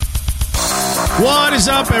What is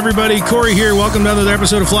up, everybody? Corey here. Welcome to another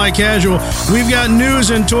episode of Fly Casual. We've got news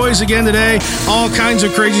and toys again today. All kinds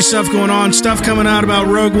of crazy stuff going on. Stuff coming out about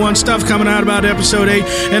Rogue One. Stuff coming out about Episode 8.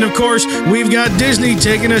 And, of course, we've got Disney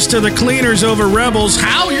taking us to the cleaners over Rebels.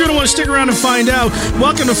 How? You're going to want to stick around and find out.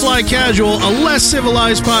 Welcome to Fly Casual, a less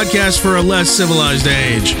civilized podcast for a less civilized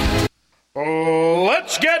age.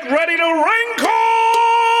 Let's get ready to wrinkle!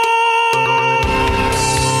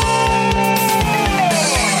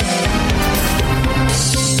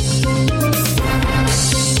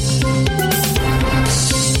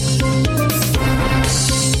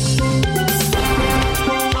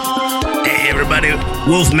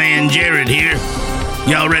 Wolfman Jared here.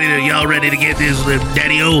 Y'all ready to get this,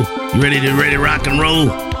 Daddy-O? You ready to rock and roll?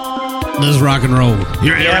 Let's rock and roll.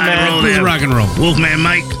 You ready to rock and roll? Let's rock and roll. Wolfman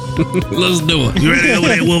Mike? Let's do it. You ready to go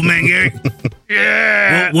with that, Wolfman Gary?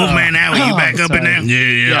 Yeah. Wolfman Howie, you back up in there?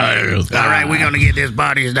 Yeah. All right, we're going to get this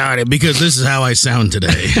party started. Because this is how I sound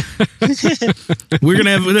today. We're gonna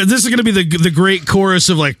have this is gonna be the great chorus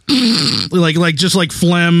of like just like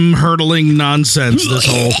phlegm hurtling nonsense. This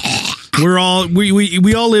whole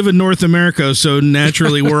we all live in North America, so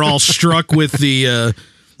naturally we're all struck with the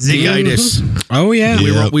itis. Oh yeah,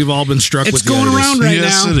 We've all been struck with it's going the itis. around right now.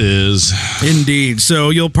 Yes, it is. Indeed. So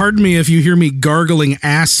you'll pardon me if you hear me gargling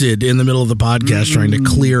acid in the middle of the podcast, trying to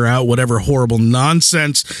clear out whatever horrible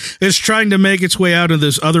nonsense is trying to make its way out of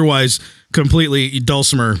this otherwise completely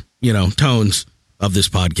dulcimer, tones of this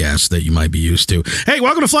podcast that you might be used to. Hey,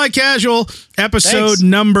 welcome to Fly Casual, episode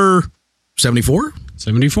number 74.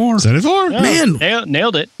 74. Yeah. Man,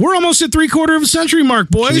 Nailed it. we're almost at 3/4 of a century mark,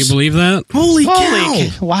 boys. Can you believe that? Holy cow.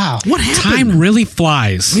 Wow. What happened? Time really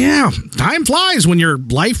flies. Yeah, time flies when your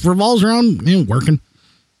life revolves around working.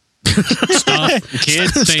 Stuff,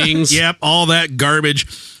 kids, things. Yep, all that garbage.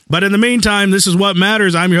 But in the meantime, this is what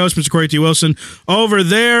matters. I'm your host, Mr. Corey T. Wilson. Over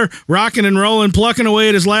there, rocking and rolling, plucking away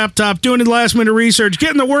at his laptop, doing his last-minute research,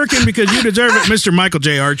 getting the work in because you deserve it, Mr. Michael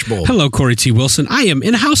J. Archbold. Hello, Corey T. Wilson. I am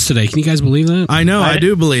in-house today. Can you guys believe that? I know, I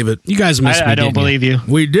do believe it. You guys miss me, I don't believe you.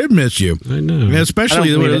 We did miss you. I know.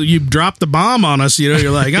 Especially when you dropped the bomb on us.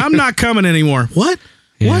 You're like, I'm not coming anymore. What?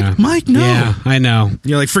 Yeah. What? Mike, no. Yeah, I know.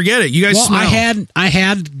 You're like, forget it. You guys Well, smell. I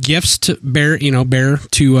had gifts to bear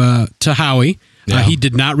to Howie. Yeah. He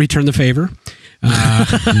did not return the favor.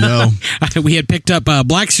 No. We had picked up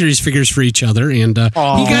Black Series figures for each other, and he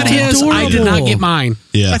got his. I did not get mine.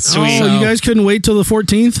 Yeah. That's Oh, sweet. you guys couldn't wait till the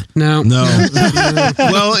 14th? No. No.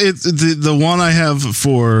 Well, it's the one I have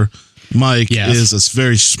for Mike Yes. is a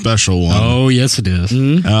very special one. Oh, yes, it is.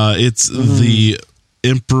 It's the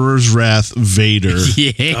Emperor's Wrath Vader.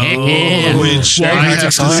 Yeah. Which I have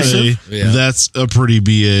to say, that's a pretty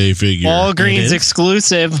BA figure. Walgreens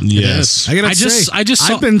exclusive. Yes. I I just saw-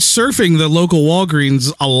 I've been surfing the local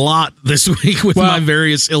Walgreens a lot this week with my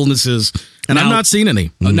various illnesses, and I've not seen any.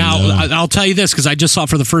 Now, I'll tell you this because I just saw it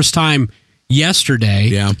for the first time yesterday.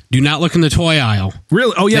 Yeah. Do not look in the toy aisle.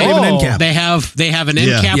 Really? Oh, yeah, they have an end cap. They have an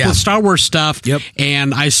end cap Yeah. with Star Wars stuff. Yep.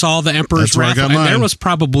 And I saw the Emperor's That's where I Wrath. got And mine. there was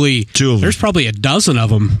probably 2 of them. There's probably a dozen of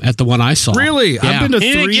them at the one I saw. Really? Yeah. I've been to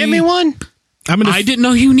You 3. didn't give me one? I didn't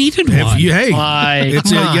know you needed one. Hey, Why?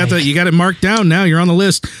 it's, you got it marked down now. You're on the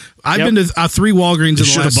list. I've been to 3 Walgreens in the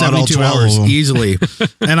should last have bought all 72 12 hours of them. easily,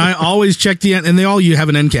 and I always check the end. And you have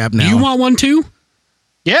an end cap now. You want one too?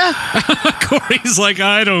 Yeah. Corey's like,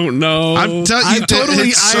 I don't know. I'm telling you, I've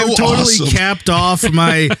totally awesome. capped off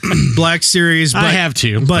my Black Series. But, I have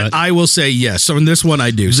to, but I will say yes. So in this one,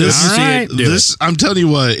 I do. So This, if you see All right. it, do this I'm telling you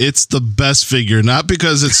what, it's the best figure, not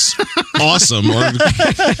because it's awesome, but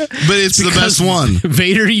it's the best one.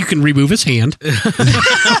 Vader, you can remove his hand.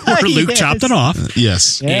 Where Luke Yes. chopped it off.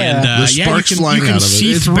 Yes. And The sparks flying you can out of it.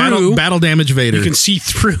 see It's through. battle damage Vader. You can see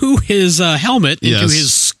through his helmet into Yes.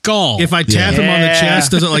 his skull. If I tap him on the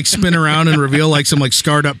chest, does it like spin around and reveal like some like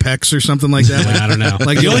scarred up pecs or something like that? I don't know.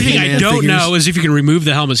 Like the only old thing I He-Man don't figures? know is if you can remove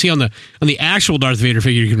the helmet. See on the actual Darth Vader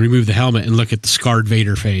figure, you can remove the helmet and look at the scarred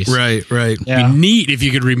Vader face. Right. It'd be neat if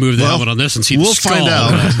you could remove the helmet on this and see the We'll skull. find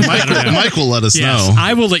out. Mike will let us Yes, know.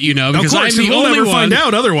 I will let you know Of because course, I'm the we'll only never one. find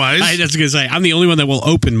out otherwise. I was gonna say I'm the only one that will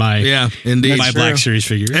open my indeed. my Black Series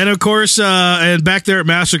figure. And of course, and back there at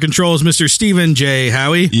Master Control is Mr. Stephen J.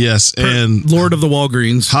 Howie. Yes, and Lord of the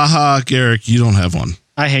Walgreens. haha, Garrick, you don't have one.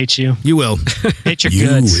 I hate you. You will. Hate your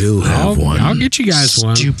guts. will have I'll get you guys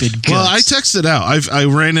one. Stupid guts. Well, I texted out. I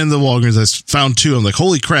ran into Walgreens. I found 2. I'm like,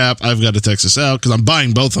 holy crap, I've got to text this out because I'm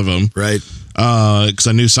buying both of them. Right. Because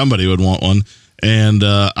I knew somebody would want one. And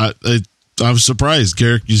I was surprised,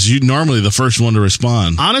 Garrick, because you're normally the first one to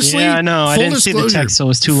respond. Honestly, yeah, I know. I full didn't see the disclosure- text, so it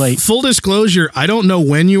was too late. Full disclosure, I don't know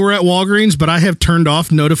when you were at Walgreens, but I have turned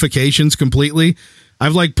off notifications completely.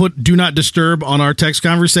 I've like put do not disturb on our text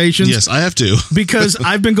conversations. Yes, I have to. Because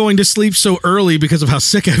I've been going to sleep so early because of how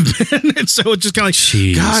sick I've been. And so it's just kind of like,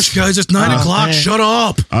 Jeez. gosh, guys, it's 9 o'clock. man. Shut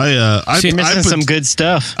up. I Missing put, some good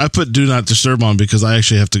stuff. I put do not disturb on because I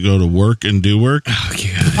actually have to go to work and do work. Oh,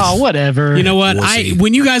 God. Oh, whatever. You know what? Wussy.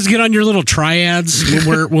 When you guys get on your little triads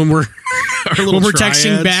when we're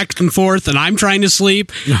texting back and forth, and I'm trying to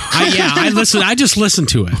sleep, I listen. I just listen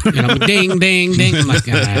to it. And I'm like, ding, ding, ding. I'm like,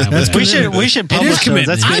 we should publish those. commitment.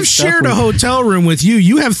 That's good I've stuff. shared a hotel room with you.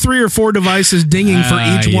 You have 3 or 4 devices dinging for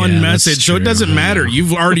each one yeah, message, that's so it true. doesn't matter.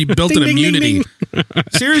 You've already built an Ding, ding, ding, immunity.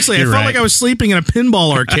 Seriously, You're I felt right. like I was sleeping in a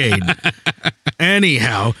pinball arcade.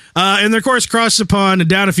 Anyhow, and of course, across the pond and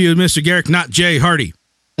down a few, Mr. Garrick, not Jay Hardy.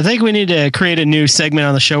 I think we need to create a new segment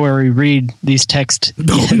on the show where we read these texts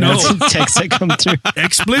that come through.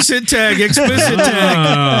 Explicit tag.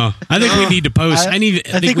 I think we need to post. I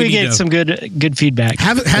think we need get to, some good feedback.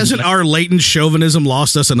 Hasn't our latent chauvinism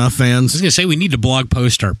lost us enough I fans? was going to say we need to blog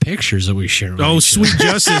post our pictures that we share. With Oh, each other. sweet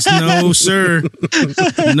justice. No, sir.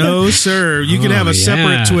 No, sir. You can have a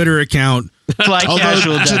separate Twitter account. Fly Although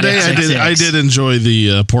casual. today I did enjoy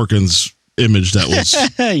the Porkins image that was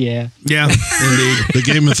Yeah. Yeah, indeed. the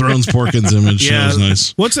Game of Thrones Porkins image. Yeah. That was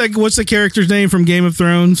nice. What's the character's name from Game of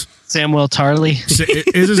Thrones? Samuel Tarly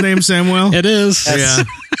Is his name Samuel? It is. Yeah.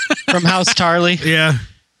 from House Tarly. Yeah.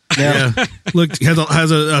 Yeah. Look,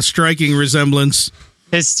 has a striking resemblance.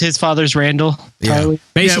 His father's Randall Tarly.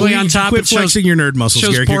 Basically, Yeah, on top quit it shows flexing your nerd muscles,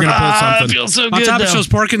 shows Garrick. You're going to pull something. feels so on good top though. it shows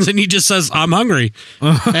Porkins, and he just says, "I'm hungry,"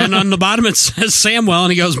 and on the bottom it says Samwell,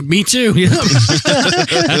 and he goes, "Me too."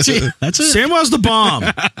 That's it. That's it. Samuel's the bomb.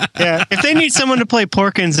 Yeah. If they need someone to play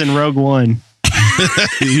Porkins in Rogue One,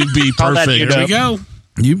 You'd be Call that perfect. dude There up. we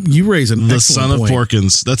go. You raise an The excellent son of point.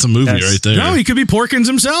 Porkins. That's a movie Yes. right there. No, he could be Porkins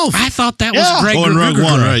himself. I thought that Yeah. was Greg. in Rogue Ruger.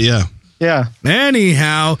 One, right? Yeah. yeah.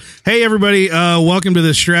 Anyhow, hey everybody, welcome to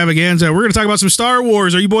this extravaganza. We're going to talk about some Star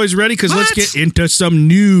Wars. Are you boys ready? Because let's get into some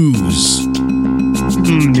news.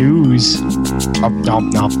 News. Nom,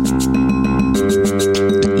 nom.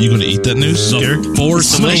 You going to eat that news, Garrick?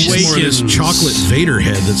 Force Delicious. More of this Awakens. chocolate Vader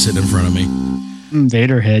head that's sitting in front of me.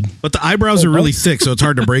 Vader head. But the eyebrows are really thick, so it's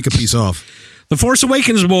hard to break a piece off. The Force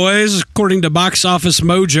Awakens, boys, according to Box Office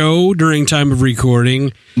Mojo during time of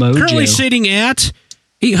recording, Mojo. currently sitting at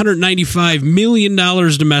 $895 million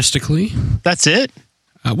domestically. That's it?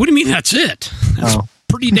 What do you mean that's it? That's Oh.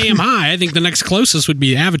 pretty damn high. I think the next closest would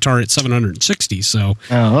be Avatar at 760. So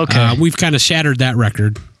Oh, okay. we've kind of shattered that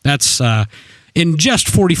record. That's in just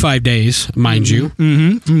 45 days, mind you.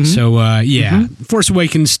 So, yeah, Force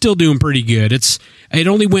Awakens still doing pretty good. It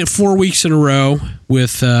only went 4 weeks in a row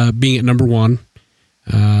with being at number 1.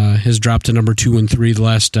 Has dropped to number 2 and 3 the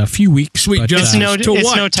last few weeks. Sweet but, justice. it's to no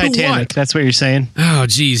what? To Titanic. what? That's what you're saying. Oh,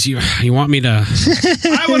 geez, you want me to?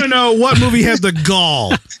 I want to know what movie had the gall,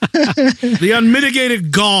 the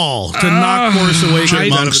unmitigated gall to knock Force Awakens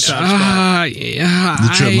out of the top spot. Yeah,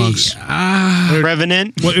 The Chipmunks.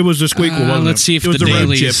 Revenant. Well, it was the squeakle, wasn't let's it? see if it was the red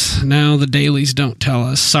dailies. chip. No, the dailies don't tell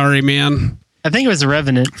us. Sorry, man. I think it was a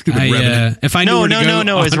Revenant. Revenant. If I knew No, where to no,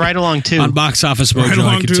 go it was on- Right Along 2. on Box Office Mojo, Right I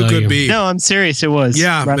along could too tell could you. be. No, I'm serious. It was.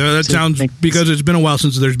 Yeah, Right Along that 2. sounds because it's been a while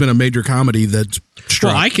since there's been a major comedy that's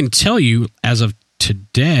struck. Well, I can tell you as of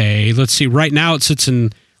today. Let's see. Right now, it sits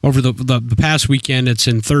in over the past weekend. It's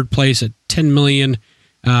in third place at 10 million,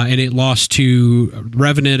 and it lost to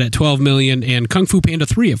Revenant at 12 million and Kung Fu Panda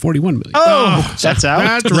 3 at 41 million. Oh, that's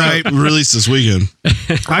out. That's right. Released this weekend.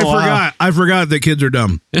 I forgot that kids are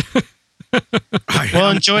dumb.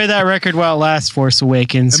 Well, enjoy that record while it lasts, Force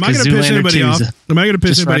Awakens. Am I going to piss anybody off? Am I going to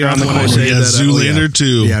piss Just right anybody off around the when I corner. say Yeah, that? Zoolander 2.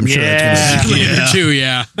 Yeah, I'm sure that's going to Yeah. Yeah. Too,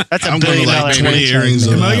 yeah. That's a I'm $1 gonna billion like 20 franchise, earrings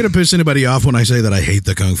man. of Am I going to piss anybody off when I say that I hate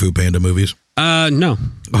the Kung Fu Panda movies? No.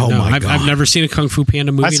 Oh, No, my I've God. never seen a Kung Fu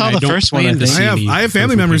Panda movie. I saw and the don't first one, plan I to think. see I any have Kung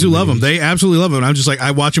family Fu members who Panda love them. movies. They absolutely love them. I'm just like,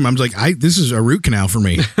 I watch them. I'm just like, this is a root canal for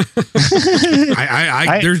me.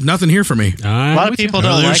 There's nothing here for me. A lot of people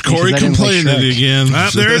don't There's like Corey me 'cause I didn't like complaining Shrek. again.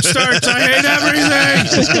 There it starts. I hate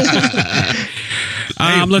everything.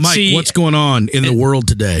 Hey, Let's Mike, see. what's going on in the world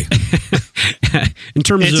today? In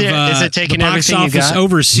terms Is of it taking the box everything you office got?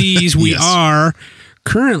 overseas, we Yes. are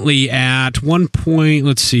currently at 1 point.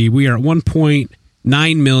 Let's see, we are at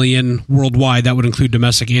 1.9 million worldwide. That would include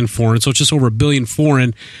domestic and foreign, so it's just over $1 billion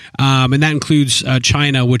foreign, and that includes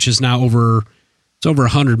China, which is now over. It's over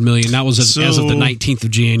 100 million. That was as of the 19th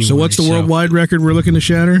of January. So what's the worldwide record we're looking to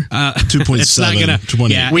shatter? 2.7. It's not gonna.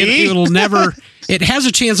 2.8. Yeah, it'll never. It has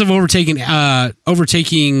a chance of overtaking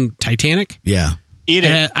Titanic. Yeah. Eat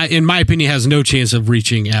it. In my opinion, has no chance of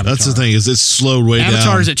reaching Avatar. That's the thing, is it's slowed way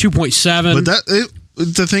Avatar down. is at 2.7. But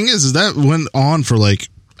the thing is that went on for like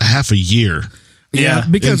half a year. Yeah,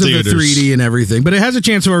 because in of the theaters. 3D and everything. But it has a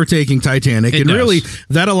chance of overtaking Titanic. It and does. really,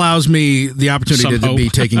 that allows me the opportunity Some to hope. be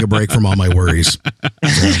taking a break from all my worries.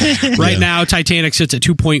 Right now, Titanic sits at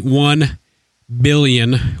 2.1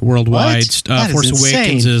 billion worldwide. What? That is Force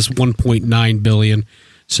Awakens insane. is 1.9 billion.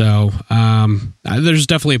 So there's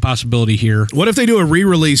definitely a possibility here. What if they do a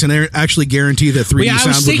re-release and they actually guarantee that 3D Yeah, I sound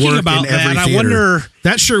was would thinking work about in every that. I theater? wonder-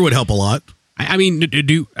 That sure would help a lot. I mean,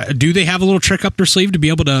 do they have a little trick up their sleeve to be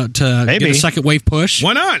able to Maybe. get a second wave push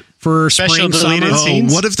Why not? for Special spring, deleted summer?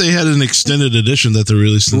 scenes? What if they had an extended edition that they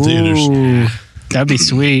released in theaters? Ooh, that'd be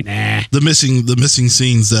sweet. Nah. The missing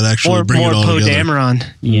scenes that actually More bring it all Poe together. Dameron.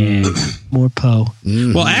 Yeah, more Poe.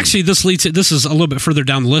 Well, actually, this is a little bit further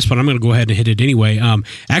down the list, but I'm going to go ahead and hit it anyway.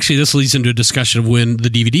 Actually, this leads into a discsion of when the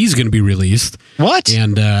DVD is going to be released. What?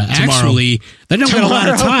 And actually, they don't got a lot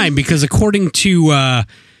of Tomorrow? time because according to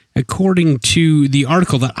the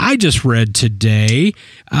article that I just read today,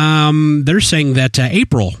 they're saying that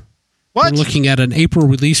April. What? We're looking at an April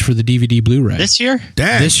release for the DVD Blu-ray This year?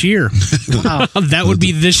 Dang. this year. Wow. That would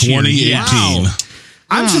be this year. 2018. Yeah.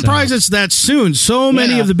 I'm surprised it's that soon. So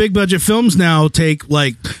many Yeah. of the big budget films now take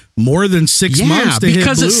like more than 6 Yeah, months to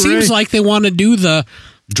because hit it Blu-ray. seems like they want to do the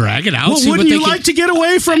drag it out. Well, see what wouldn't they you can- like to get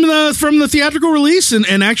away from the theatrical release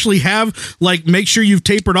and actually have like make sure you've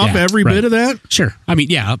tapered off Yeah, every right. bit of that? Sure. I mean,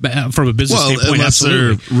 yeah, but, from a business Well, standpoint, unless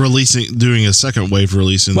absolutely. they're doing a second wave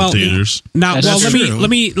release in the theaters. Now, That's well, true. let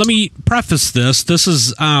me preface this. This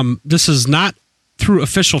is not through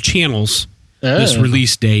official channels. This Oh.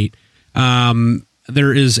 release date.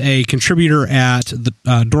 There is a contributor at the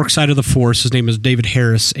Dork Side of the Force. His name is David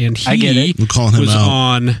Harris, and I get he it. We're calling him was out.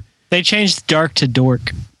 on. They changed dark to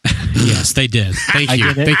dork. Yes, they did. Thank I you,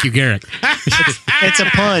 get it. thank you, Garrett. It's a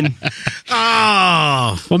pun.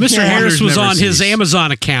 Oh, Well, Mr. Yeah. Harris was Never on his cease.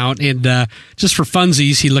 Amazon account, and just for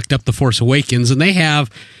funsies, he looked up The Force Awakens, and they have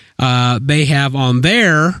on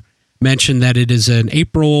there mentioned that it is an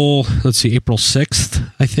April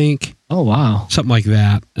 6th, I think. Oh, wow. Something like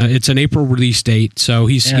that. It's an April release date. So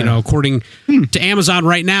he's, Yeah. according to Amazon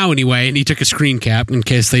right now anyway, and he took a screen cap in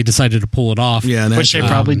case they decided to pull it off. yeah, Which they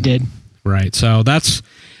probably did. Right. So that's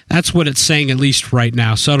what it's saying, at least right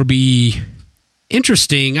now. So it'll be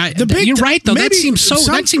interesting. You're right, though. That maybe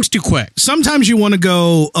seems too quick. sometimes you want to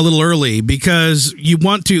go a little early because you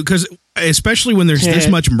want to, because especially when there's this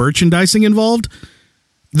much merchandising involved,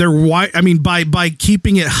 by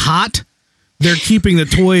keeping it hot, they're keeping the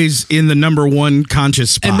toys in the number one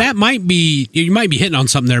conscious spot. And that might be, you might be hitting on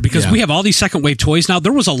something there because Yeah. we have all these second wave toys now.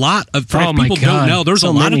 There was a lot of, for Oh my people God. don't know, there's So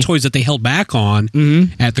a lot many. of toys that they held back on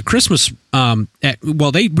at the Christmas.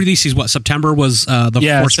 They released these. September was the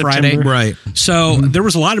Yeah, Force Friday, September. right. So there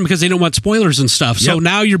was a lot of them because they don't want spoilers and stuff. So Yep.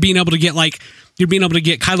 now you're being able to get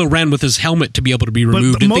Kylo Ren with his helmet to be able to be But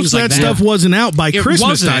removed and most things of like that that. stuff wasn't out by It Christmas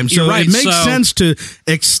wasn't. time, You're so right. it makes So- sense to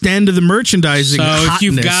extend the merchandising. So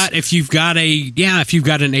hotness. if you've got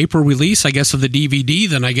an April release, I guess of the DVD,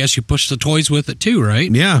 then I guess you push the toys with it too, right?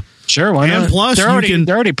 yeah, Sure, why And not? plus, they're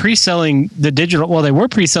already pre-selling the digital. Well, they were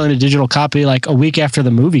pre-selling the digital copy like a week after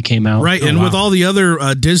the movie came out. right. Oh, And with wow. all the other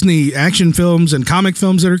Disney action films and comic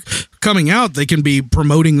films that are coming out, they can be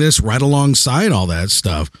promoting this right alongside all that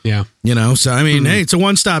stuff. Yeah. So I mean, hey, it's a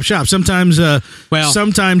one-stop shop. Sometimes,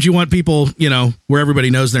 sometimes you want people, where everybody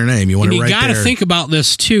knows their name. You want And it you right got to there. think about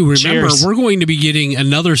this too. Remember, Cheers. we're going to be getting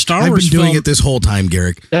another Star I've Wars been doing film. it this whole time,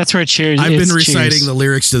 Garrick. That's where Cheers. I've been it's reciting Cheers. the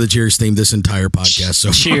lyrics to the Cheers theme this entire podcast.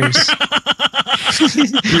 So Cheers.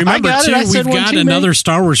 Remember, I got too, it. I we've said one got too another many.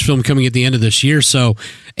 Star Wars film coming at the end of this year, so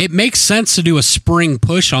it makes sense to do a spring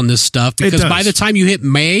push on this stuff because does. by the time you hit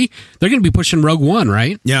May, they're going to be pushing Rogue One,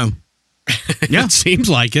 right? yeah, yeah. It seems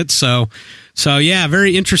like it. So yeah,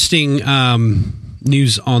 very interesting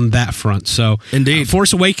news on that front. So Indeed.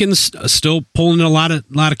 Force Awakens still pulling in a lot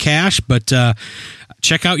of cash, but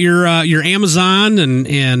check out your Amazon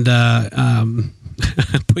and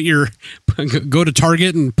go to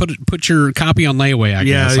Target and put your copy on layaway. I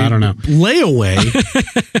guess I don't know. Layaway,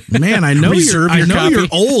 man. I know Reserve I your know copy. you're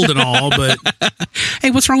old and all, but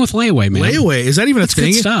Hey, what's wrong with layaway, man? layaway is that even a It's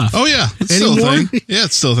thing? good stuff. Oh yeah, it's still a Anymore? thing. Yeah,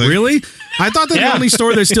 it's still a thing. Really? I thought that the Yeah. only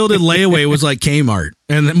store that still did layaway was like Kmart,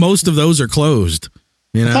 and that most of those are closed.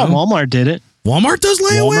 I thought Walmart did it. Walmart does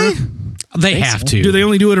layaway. They think have so. to. Do they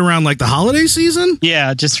only do it around like the holiday season?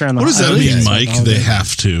 Yeah, just around the What does that holidays. mean, Like Mike? all They the-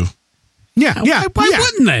 have to. Yeah, yeah. Why yeah.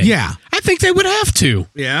 wouldn't they? Yeah, I think they would have to.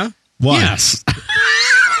 yeah. Why? Yes.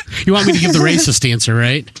 You want me to give the racist answer,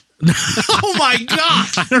 right? Oh my god!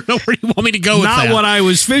 I don't know where you want me to go with Not that. what I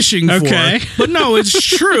was fishing Okay. for. But no, it's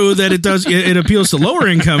true that it does. It appeals to lower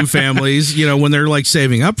income families, when they're like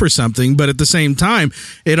saving up for something. But at the same time,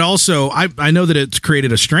 it also I know that it's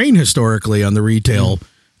created a strain historically on the retail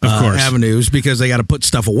avenues because they got to put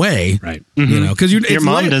stuff away. Right. You know, because Your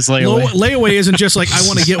mom does layaway. Layaway isn't just like, I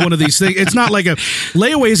want to get one of these things. It's not like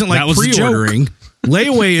layaway isn't like That was the joke. pre-ordering.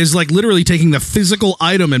 Layaway is like literally taking the physical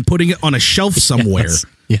item and putting it on a shelf somewhere.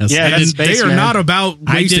 Yes. Yeah, that's They space, are man. not about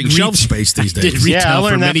wasting shelf space these I did days. Yeah, I retail for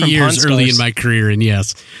learned that many from years pawn early in stores. my career, and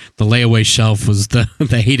yes, the layaway shelf was the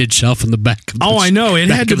hated shelf in the back. Of the, Oh, I know. It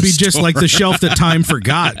back had to of the be just store. like the shelf that time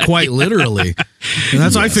forgot, quite literally. And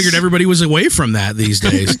that's why I figured everybody was away from that these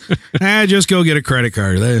days. Just go get a credit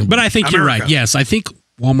card. But I think you're right. Yes, I think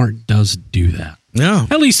Walmart does do that, Yeah.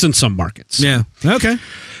 at least in some markets. Yeah. Okay.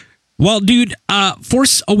 Well, dude,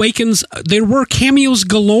 Force Awakens, there were cameos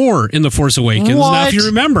galore in The Force Awakens. Now, What? if you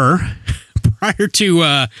remember, prior to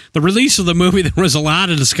the release of the movie, there was a lot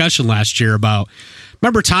of discussion last year about,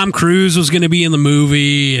 remember Tom Cruise was going to be in the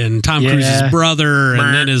movie, and Tom Yeah. Cruise's brother,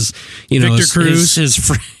 and then his, Victor Cruz. his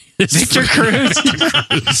friend. Victor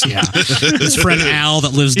Cruz. Yeah. His friend Al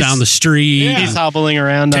that lives down the street. He's hobbling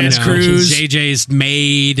around on You his know, Cruz. JJ's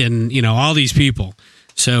maid, and, you know, all these people.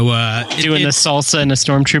 So, doing the salsa in a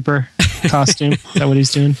stormtrooper costume. Is that what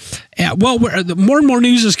he's doing? yeah, well, more and more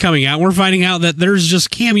news is coming out. We're finding out that there's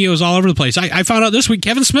just cameos all over the place. I found out this week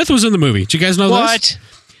Kevin Smith was in the movie. Did you guys know this? What?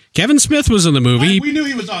 Kevin Smith was in the movie. We knew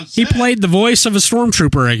he was on He set. played the voice of a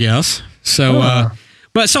stormtrooper, I guess. So,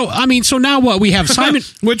 so now what? We have Simon.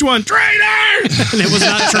 Which one? Traitor! It was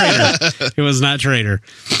not Traitor. It was not Traitor.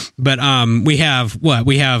 But we have what?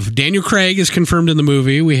 We have Daniel Craig is confirmed in the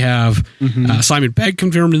movie. We have Simon Pegg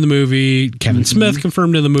confirmed in the movie. Kevin Smith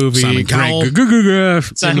confirmed in the movie. Simon Cowell. in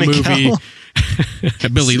the Simon movie.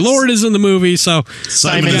 Billy Lord is in the movie. So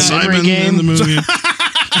Simon Simon Memory in the movie.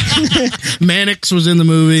 Mannix was in the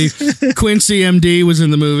movie. Quincy MD was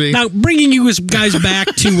in the movie. now bringing you guys back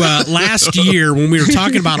to last year when we were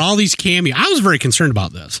talking about all these cameos, I was very concerned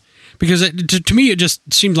about this because to me it just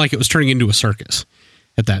seemed like it was turning into a circus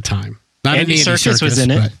at that time. Not Andy an Serkis was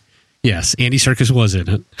in it. but- Yes, Andy Serkis was in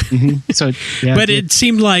it. So, yeah, But it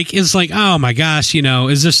seemed like it's like, oh my gosh, you know,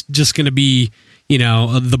 is this just going to be, you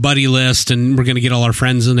know, the buddy list and we're going to get all our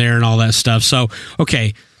friends in there and all that stuff. So,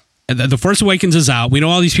 okay, The Force Awakens is out. We know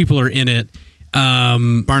all these people are in it.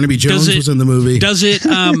 Barnaby Jones was in the movie. Does it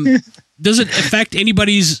affect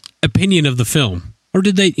anybody's opinion of the film? Or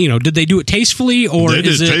did they do it tastefully or They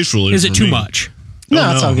did tastefully is it for too me. much?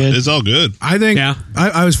 No, it's all good. It's all good. I think Yeah.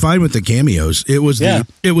 I was fine with the cameos. It was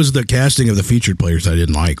the casting of the featured players I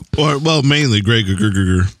didn't like. Well, mainly Greg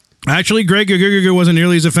Gerger. Actually, Greg Gerger wasn't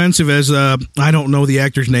nearly as offensive as I don't know the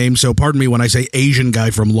actor's name, so pardon me when I say Asian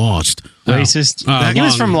guy from Lost. Racist. Oh. He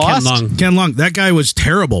was from Ken Lost. Long. Ken Long, that guy was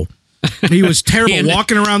terrible. He was terrible, And-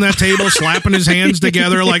 walking around that table, slapping his hands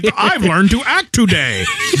together like, I've learned to act today.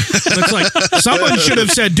 It's like, someone should have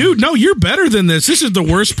said, dude, no, you're better than this. This is the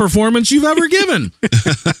worst performance you've ever given.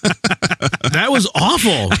 That was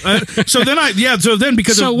awful. So then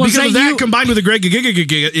because So of was that that you- combined with the Greg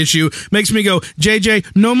issue makes me go, JJ,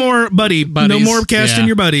 no more buddies. No Buddies. more casting Yeah.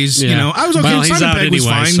 your buddies. Yeah. You know, I was okay. Well, he's Simon out Pegg was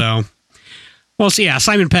anyway, fine. so. Well, so yeah,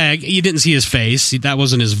 Simon Pegg, you didn't see his face. That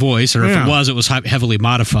wasn't his voice, or if Yeah. it was heavily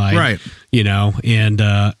modified. Right. You know, and,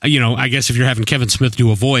 I guess if you're having Kevin Smith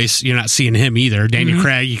do a voice, you're not seeing him either. Daniel Mm-hmm.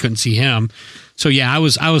 Craig, you couldn't see him. So yeah, I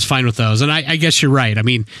was fine with those. And I guess you're right. I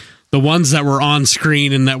mean, the ones that were on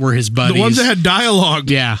screen and that were his buddies. The ones that had dialogue.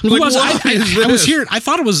 Yeah, Like, who was what is I was this? here. I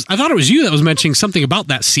thought it was you that was mentioning something about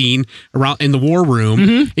that scene around in the war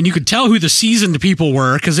room, and you could tell who the seasoned people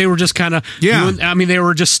were because they were just kind of. Yeah. they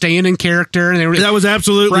were just staying in character, and they were. That was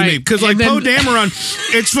absolutely Right. me. Because like And then- Poe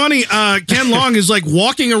Dameron, it's funny. Ken Long is like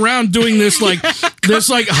walking around doing this like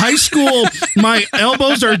high school. My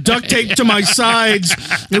elbows are duct taped to my sides,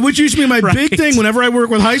 which used to be my big Right. thing whenever I work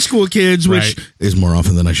with high school kids, which Right. is more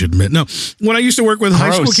often than I should admit. No, when I used to work with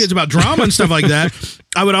high school Gross. kids about drama and stuff like that,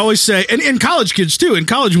 I would always say, and college kids too. In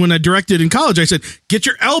college, when I directed in college, I said, get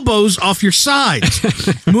your elbows off your sides.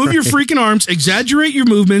 Move your freaking arms. Exaggerate your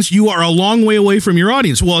movements. You are a long way away from your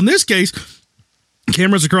audience. Well, in this case,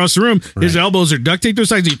 cameras across the room, his elbows are duct taped to his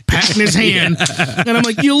sides. He's patting his hand. And I'm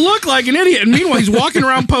like, you look like an idiot. And meanwhile, he's walking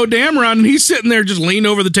around Poe Dameron and he's sitting there just leaned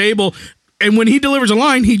over the table. And when he delivers a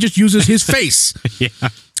line, he just uses his face. Yeah.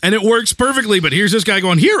 And it works perfectly. But here's this guy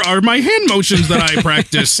going, here are my hand motions that I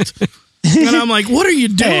practiced. And I'm like, what are you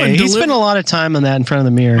doing? Hey, he spent a lot of time on that in front of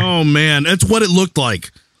the mirror. Oh, man. That's what it looked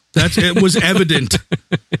like. It was evident.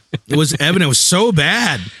 It was evident. It was so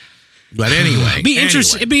bad. But anyway. It'd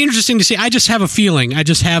be interesting to see. I just have a feeling,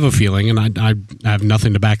 and I have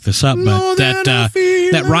nothing to back this up, but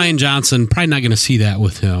that Ryan Johnson probably not going to see that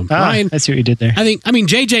with him. Ryan, I see what you did there.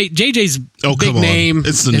 JJ's Oh, big come on. name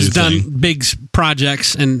It's the has new done thing. big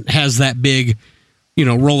projects and has that big,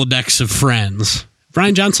 Rolodex of friends.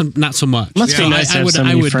 Ryan Johnson, not so much. Must be nice to have so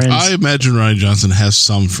many friends. I imagine Ryan Johnson has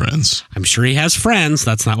some friends. I'm sure he has friends.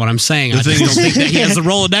 That's not what I'm saying. I just don't think that he has a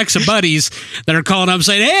Rolodex of buddies that are calling up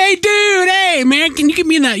saying, "Hey, dude, hey, man, can you give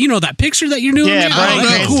me that, that picture that you're doing?" Yeah, man? Brian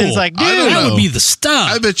Cranston's cool. like, dude, that would be the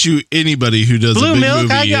stuff. I bet you anybody who does Blue a big Milk,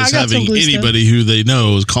 movie I is got some having blue stuff. anybody who they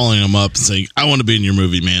know is calling them up and saying, "I want to be in your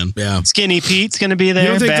movie, man." Yeah. Skinny Pete's going to be there. You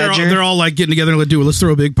don't think Badger. they're all like getting together and let's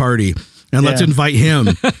throw a big party and let's Yeah. invite him.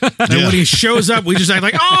 And when he shows up, we just act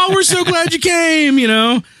like, "Oh, we're so glad you came."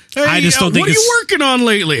 Hey, I just don't think what are you it's- working on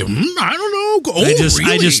lately? I don't know. Oh,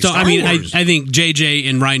 I just don't. Star I mean, Wars. I think JJ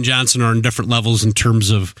and Ryan Johnson are on different levels in terms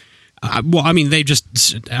of.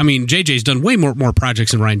 JJ's done way more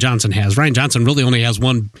projects than Ryan Johnson has. Ryan Johnson really only has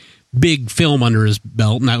one big film under his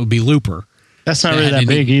belt, and that would be Looper. That's not really And that he-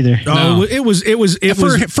 big either. Oh, it was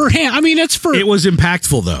For him, I mean, it's for it was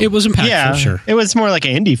impactful though. it was impactful, Yeah, sure. it was more like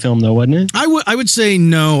an indie film, though, wasn't it? I would say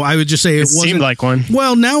no. I would just say it wasn't seemed like one.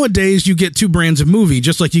 Well, nowadays you get two brands of movie,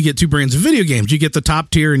 just like you get two brands of video games. You get the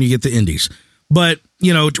top tier and you get the indies. But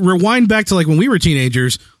to rewind back to like when we were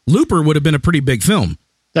teenagers, Looper would have been a pretty big film.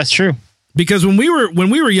 That's true. Because when we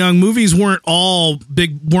were young, movies weren't all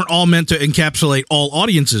meant to encapsulate all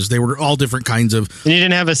audiences. They were all different kinds of. And you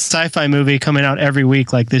didn't have a sci-fi movie coming out every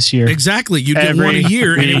week like this year. Exactly, you'd get Every one a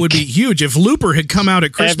year, and it would be week. huge. If Looper had come out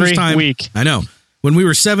at Christmas Every time, week. I know when we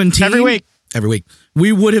were 17, Every week,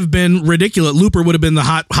 we would have been ridiculous. Looper would have been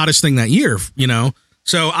the hottest thing that year.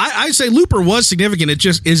 So I say Looper was significant. It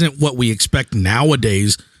just isn't what we expect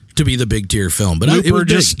nowadays to be the big tier film. But it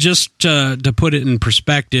Looper, was just to put it in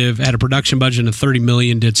perspective, had a production budget of $30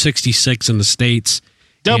 million, did 66 in the States,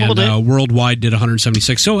 Doubled and, it. worldwide did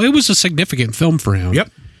 176. So it was a significant film for him.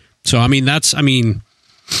 Yep. So had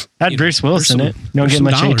Bruce Willis in there's it. You don't there's get some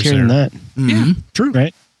much dollars tier than there. that, Yeah, true.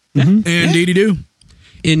 right? Indeedy do.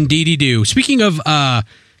 Indeedy do. Speaking of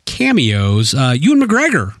cameos, Ewan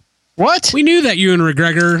McGregor. What? We knew that Ewan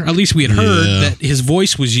McGregor, at least we had heard that his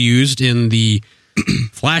voice was used in the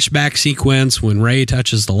flashback sequence when Rey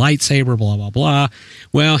touches the lightsaber, blah, blah, blah.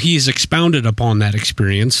 Well, he's expounded upon that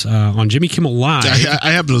experience on Jimmy Kimmel Live.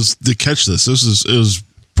 I happened to catch this. It was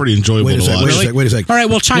pretty enjoyable Wait a to sec. watch. Wait a sec. All right,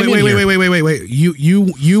 well, chime in here. Wait.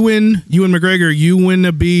 Ewan McGregor. You win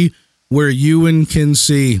to be where Ewan can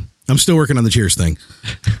see. I'm still working on the Cheers thing.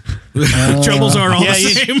 Troubles are all the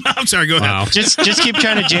same. I'm sorry. Go ahead. Wow. Just keep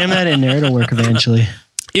trying to jam that in there. It'll work eventually.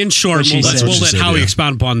 In short, What she said. we'll let Howie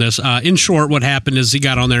expound upon this. In short, what happened is he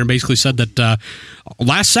got on there and basically said that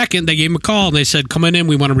last second they gave him a call and they said, "Come on in,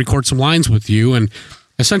 we want to record some lines with you." And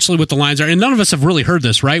essentially, what the lines are, and none of us have really heard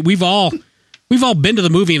this, right? We've all been to the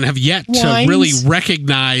movie and have yet to really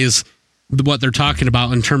recognize what they're talking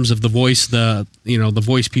about in terms of the voice, the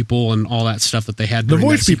voice people and all that stuff that they had. The during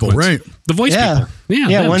voice that people, sequence. right? The voice Yeah, people.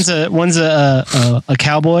 yeah. them. One's a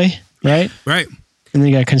cowboy, right? Right. And then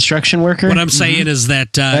you got a construction worker. What I'm saying is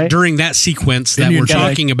that Right. during that sequence that Indian we're chief.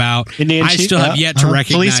 talking about, Indian I chief, still have yet to uh-huh.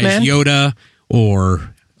 recognize Policeman? Yoda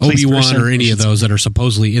or Police Obi-Wan person. or any of those that are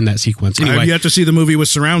supposedly in that sequence. I've Anyway, yet to see the movie with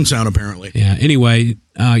surround sound. Apparently, yeah. Anyway,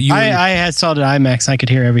 you I had saw it at IMAX. I could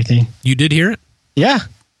hear everything. you did hear it? Yeah.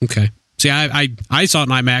 Okay. See, I saw it in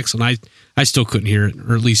IMAX and I still couldn't hear it,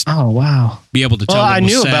 or at least Oh wow. be able to tell. Well, what I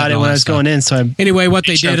was knew said about and it all when I that was stuff. going in. So I Anyway, what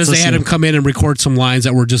they Sure, did is they had listen. him come in and record some lines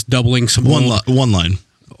that were just doubling some One old, line.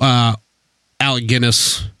 Alec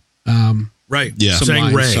Guinness. right? Yeah. Some saying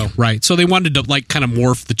lines. Ray. So, right. So they wanted to kind of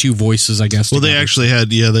morph the two voices, I guess. Well, they together. actually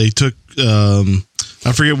had. Yeah, they took.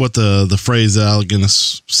 I forget what the phrase Alec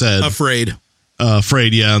Guinness said. Afraid.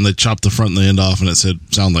 Afraid, yeah, and they chopped the front and the end off, and it said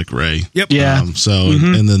 "sound like Ray." Yep. Yeah.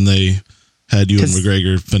 And then they had Ewan 'Cause-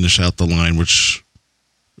 McGregor finish out the line, which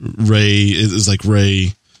Ray is like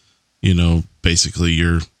Ray. Basically,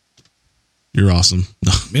 you're awesome.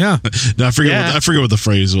 Yeah. No, I forget. Yeah. I forget what the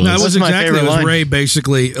phrase was. No, it was That's my exactly. It favorite was line. Ray.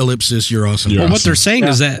 Basically, ellipsis. You're awesome. You're Well, what awesome. they're saying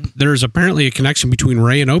is that there's apparently a connection between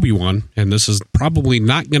Ray and Obi-Wan, and this is probably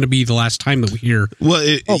not going to be the last time that we hear. Well,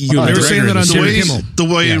 Ewan They were McGregor saying in that the on series. Jimmy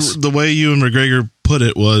Kimmel. Yes. The way Ewan McGregor put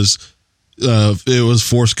it was, it was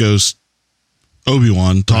Force Ghost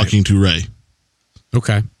Obi-Wan talking to Ray.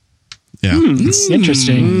 Okay. Yeah,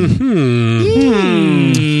 Interesting.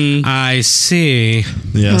 I see.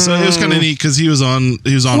 yeah. So it was kind of neat because he was on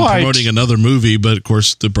Right. promoting another movie, but of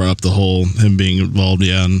course they brought up the whole him being involved.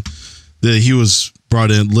 Yeah, and he was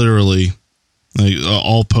brought in literally. Like,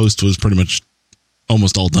 all post was pretty much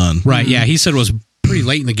almost all done. Right. Yeah. He said it was pretty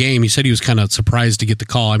late in the game. He said he was kind of surprised to get the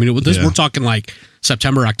call. I mean, Yeah. we're talking like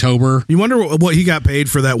September, October. You wonder what he got paid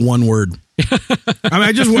for that one word. I mean,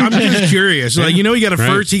 I'm just curious. Like, he got a Right.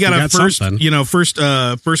 first, he got He a got first,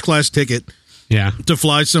 something. first class ticket Yeah. to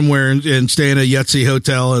fly somewhere and stay in a Yahtzee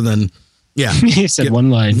hotel, and then He said one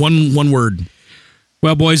line. one word.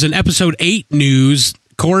 Well, boys, in episode 8 news,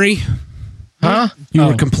 Corey, Huh? you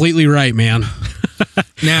were completely right, man.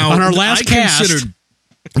 Now, On our last cast,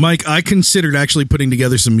 Mike, I considered actually putting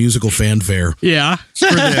together some musical fanfare yeah,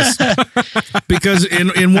 for this because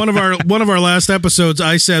in one of our last episodes,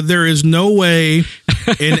 I said there is no way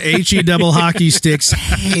in HE double hockey sticks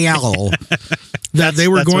hell that they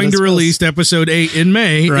were that's going what to it's release episode 8 in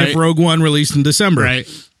May Right. if Rogue One released in December.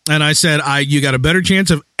 right. And I said, you got a better chance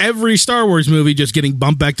of every Star Wars movie just getting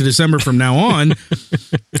bumped back to December from now on.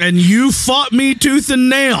 And you fought me tooth and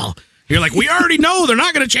nail. You're like, we already know they're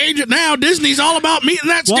not going to change it now. Disney's all about meeting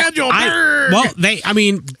that schedule. They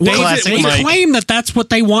Classic Mike. claim that that's what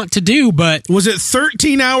they want to do, but Was it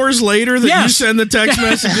 13 hours later that you Yes. send the text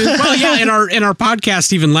messages? well, yeah, in our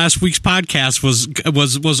podcast, even last week's podcast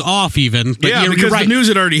was off even. But Yeah, you're because right. the news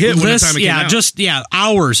had already hit when the time it came out.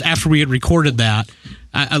 Hours after we had recorded that.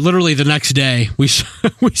 Literally the next day, we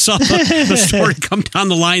saw the story come down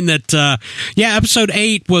the line that episode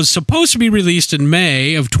 8 was supposed to be released in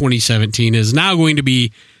May of 2017, is now going to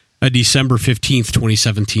be a December 15th,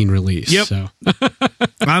 2017 release. Yep. So.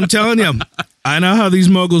 I'm telling you, I know how these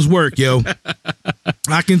moguls work, yo.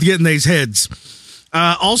 I can get in these heads.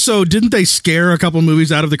 Also, didn't they scare a couple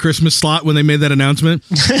movies out of the Christmas slot when they made that announcement?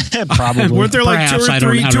 Probably. Weren't there like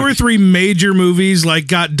Perhaps, two or three major movies like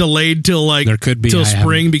got delayed till There could be, till I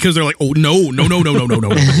spring because they're like, oh no.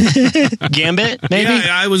 Gambit, maybe?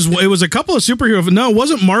 Yeah, it was a couple of superhero. No, it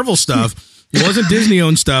wasn't Marvel stuff. It wasn't Disney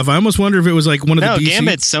owned stuff. I almost wonder if it was like one of No, the DC.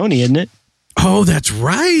 Gambit's Sony, isn't it? Oh, that's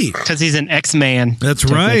right. Because he's an X-Man. That's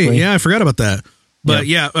right. technically. Yeah, I forgot about that. But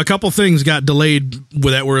yeah, a couple things got delayed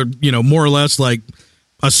with that were, more or less like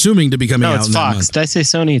assuming to be coming No, out it's in that Fox. month. Did I say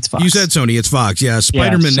Sony? It's Fox. You said Sony, it's Fox. Yeah,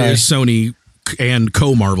 Spider-Man sorry. is Sony and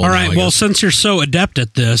co-Marvel. All now, right. I Well, guess. since you're so adept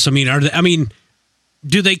at this,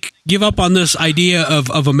 do they give up on this idea of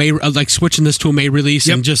a May, like switching this to a May release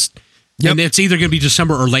Yep. and just, Yep. and it's either going to be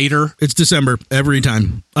December or later? It's December every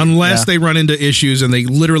time, unless Yeah. they run into issues and they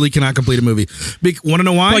literally cannot complete a movie. Want to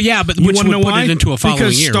know why? Well, yeah, but you which want to would know put why? it into a following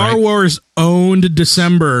because year, Star right? Wars owned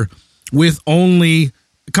December with only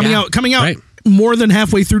coming out right. more than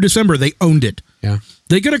halfway through December. They owned it. Yeah.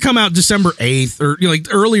 They could have come out December 8th or like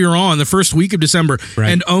earlier on, the first week of December, Right.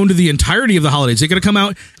 and owned the entirety of the holidays. They could have come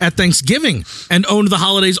out at Thanksgiving and owned the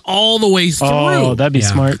holidays all the way through. Oh, that'd be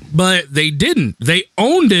Yeah. smart. But they didn't. They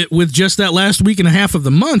owned it with just that last week and a half of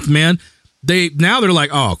the month, man. They're like,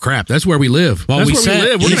 oh crap, that's where we live. Well, that's we where said- we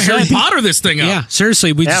live. We're we gonna Harry said- Potter this thing up. Yeah,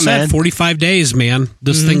 seriously, we Yeah, said man. 45 days, man.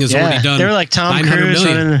 This thing is already done. They were like Tom 900 Cruise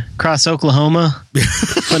million. running across Oklahoma,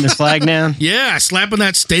 putting his flag down. Yeah, slapping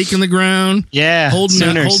that stake in the ground. Yeah, holding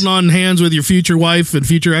on hands with your future wife and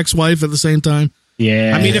future ex-wife at the same time.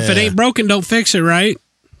 Yeah, I mean, if it ain't broken, don't fix it, right?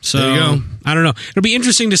 So, There you go. I don't know. It'll be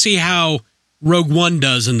interesting to see how Rogue One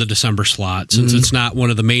does in the December slot, since it's not one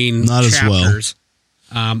of the main Not as well. chapters.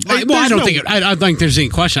 I don't think there's any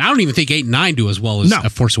question. I don't even think 8 and 9 do as well as No.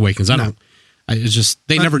 Force Awakens. It's just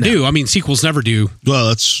they never do. I mean, sequels never do. Well,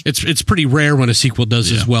 that's It's pretty rare when a sequel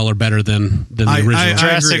does as well or better than the I- original. I-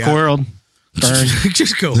 Jurassic agree. World. Burn.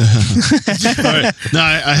 Just go. all right. Now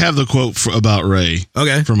I have the quote about Rey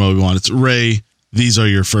Okay. from Obi-Wan. It's Rey. These are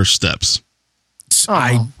your first steps.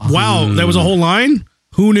 Wow, that was a whole line?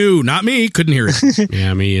 Who knew? Not me. Couldn't hear it.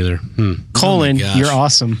 Yeah, me either. Colon, gosh. you're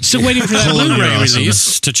awesome. Still waiting for that Colin, Blu-ray you're awesome.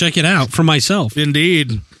 release to check it out for myself.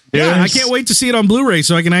 Indeed. Yeah, Yes. I can't wait to see it on Blu-ray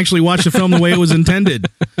so I can actually watch the film the way it was intended.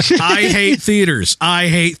 I hate theaters. I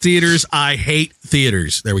hate theaters. I hate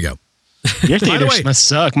theaters. There we go. Your the theaters way, must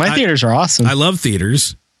suck. My theaters are awesome. I love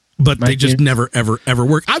theaters, but My they just theater- never, ever, ever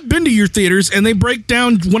work. I've been to your theaters and they break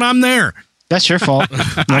down when I'm there. That's your fault.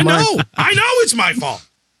 I know. I know it's my fault.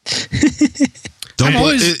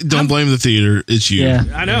 Don't blame the theater. It's you. Yeah.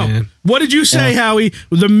 I know. Yeah. What did you say, Howie?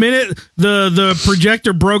 The minute the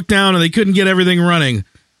projector broke down and they couldn't get everything running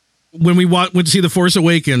when we went to see The Force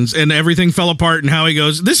Awakens and everything fell apart, and Howie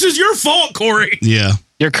goes, "This is your fault, Corey." Yeah.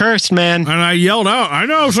 You're cursed, man. And I yelled out, "I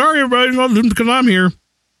know, sorry, everybody, because I'm here."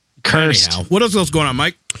 Cursed. Anyhow, what else is going on,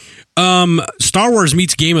 Mike? Star Wars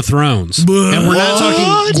meets Game of Thrones, and we're not talking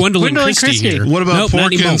What? Gwendolyn Gwendolyn Christie Christie. here. What about Nope,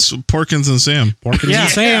 not anymore. Porkins and Sam? Porkins Yeah. and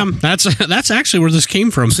Sam. That's actually where this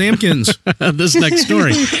came from. Samkins. This next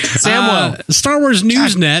story. Samwell. Star Wars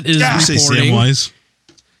Newsnet is You say reporting. Samwise?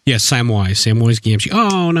 Yes, Samwise. Samwise Gamgee.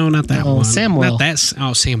 Oh no, not that Oh, one. Samwell. Not that.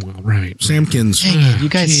 Samwell. Right. Samkins. Dang it, you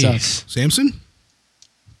guys suck. Jeez. Samson?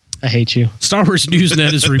 I hate you. Star Wars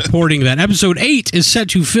Newsnet is reporting that Episode 8 is set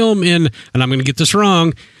to film in, and I'm going to get this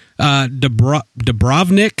wrong,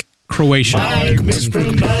 Dubrovnik, Croatia. Way to be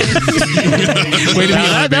on it,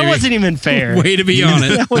 That baby. wasn't even fair. Way to be on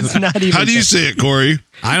it. That was not even How do you say it, Corey?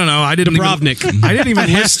 I don't know. I didn't Dubrovnik. I didn't even That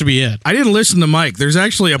has listen. to be it. I didn't listen to Mike. There's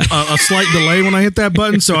actually a slight delay when I hit that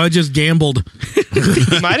button, so I just gambled.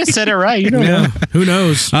 You might have said it right. You don't know. Who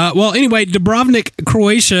knows? Well, anyway, Dubrovnik,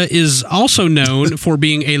 Croatia is also known for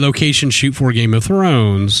being a location shoot for Game of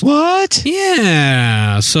Thrones. What?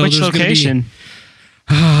 Yeah. So Which there's gonna be- location?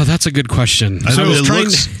 That's a good question. I So know, I was it trying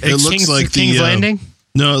looks, to- it looks King's, like King's the Landing?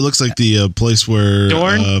 No, it looks like the place where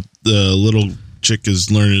Dorne? the little chick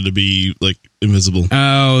is learning to be like invisible.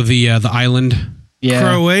 Oh, the island. Yeah.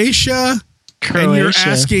 Croatia? And you're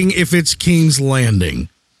asking if it's King's Landing.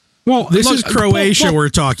 Well, This is Croatia we're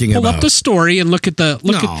talking pull about. up the story and look at the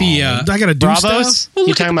I gotta do Bravos? stuff. Well, You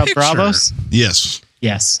look at talking the about picture. Bravos? Yes.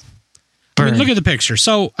 Yes. I mean, Burn. look at the picture.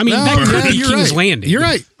 So, I mean, No, that could yeah, be you're King's right. Landing. You're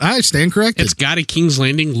right. I stand corrected. It's got a King's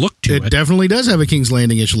Landing look to It it. definitely does have a King's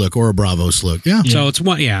Landing-ish look or a Bravos look. Yeah. So it's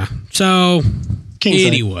one. Yeah. So King's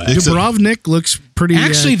anyway, Landing. Dubrovnik looks pretty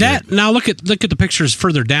actually, accurate. that now look at the pictures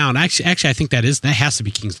further down. Actually, I think that has to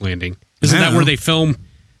be King's Landing. Isn't that Yeah. where they film?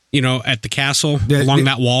 You know, at the castle along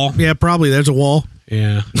that wall. Yeah, probably. There's a wall.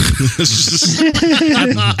 Yeah. At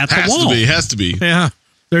the Has wall. to be. Has to be. Yeah.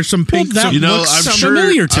 There's some pink. Well, that You know, looks I'm so sure.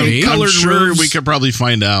 familiar to me. I'm Colored sure roofs. we could probably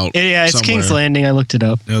find out. Yeah, it's somewhere. King's Landing. I looked it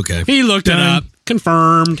up. Okay. He looked it Done. up.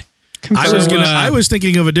 Confirmed. So, I was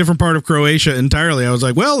thinking of a different part of Croatia entirely. I was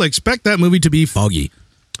like, well, expect that movie to be foggy.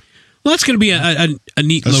 Well, that's going to be a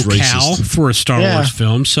neat That's locale racist. for a Star Yeah. Wars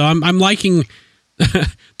film. So I'm liking the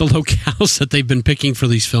locales that they've been picking for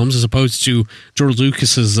these films, as opposed to George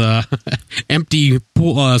Lucas's empty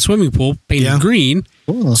pool, swimming pool painted Yeah. green.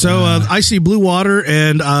 So I see blue water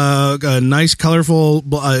and a nice, colorful.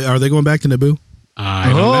 Are they going back to Naboo? I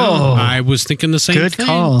don't know. Oh. I was thinking the same Good thing.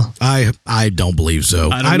 call. I don't believe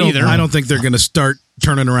so. I don't either. I don't think they're going to start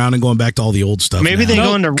turning around and going back to all the old stuff. Maybe now. they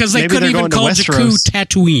go into Because they maybe couldn't they're even going call to Jakku Westeros.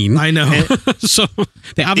 Tatooine. I know. So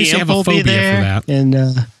they The obviously have Imp a will be phobia for there, that. and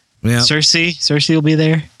Yeah. Cersei will be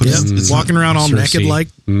there. But Yeah. it's Walking around all Cersei. naked like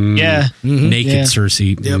Yeah, Naked Yeah.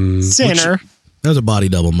 Cersei. Yep. Mm. Sinner. that was a body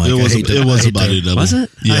double, Mike. It was. It was a body double. Was it?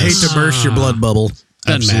 Yes. I hate to burst your blood bubble.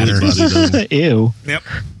 Doesn't Absolutely matter. body double. Ew, Yep.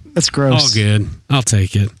 that's gross. All good. I'll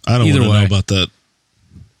take it. I don't Either want to way. know about that.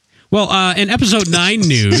 Well, in episode 9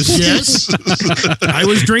 news, Yes. I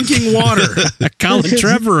was drinking water. Colin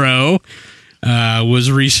Trevorrow was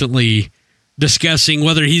recently discussing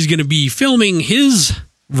whether he's going to be filming his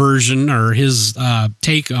version or his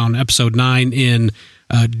take on episode 9 in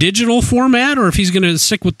digital format, or if he's going to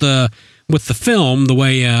stick with the film the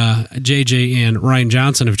way JJ and Ryan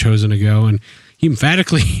Johnson have chosen to go. And he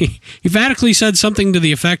emphatically said something to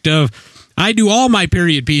the effect of, "I do all my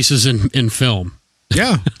period pieces in film."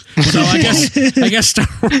 Yeah. So I guess Star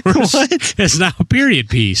Wars What? is now a period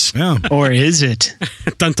piece. Yeah. Or is it?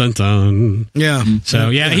 Dun dun dun. Yeah. So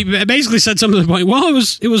yeah, he basically said something to the point. Well,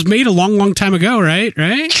 it was made a long time ago, right?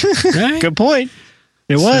 Right? Good point.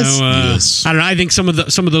 It was. So, Yes. I don't know. I think some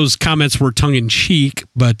of those comments were tongue in cheek,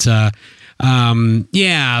 but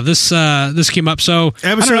yeah, this came up. So I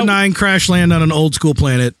don't Episode know. 9, crash land on an old school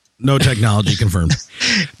planet. No technology confirmed.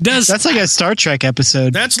 Does That's like a Star Trek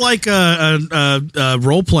episode. That's like a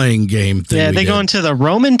role playing game thing. Yeah, we they did. go into the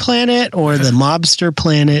Roman planet or the mobster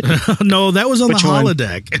planet. No, that was on Which the one?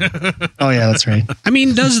 holodeck. Oh yeah, that's right. I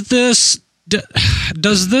mean, does this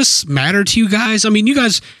matter to you guys? I mean, you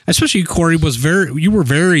guys, especially Corey, you were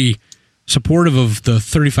very supportive of the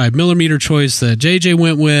 35 millimeter choice that JJ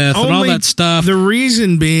went with and all Only that stuff. The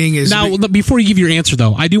reason being is Now, before you give your answer,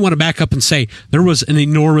 though, I do want to back up and say there was an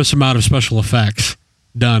enormous amount of special effects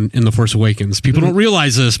done in The Force Awakens. People don't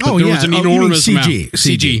realize this, but Oh, there yeah. was an Oh, you mean enormous amount. CG.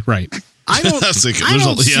 CG, right. I don't. That's like, I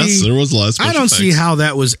don't yes, see- there was a lot of special I don't see effects. how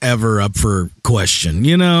that was ever up for question.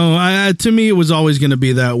 You know, to me, it was always going to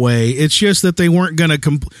be that way. It's just that they weren't going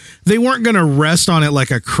to rest on it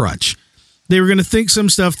like a crutch. They were going to think some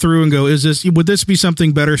stuff through and go, would this be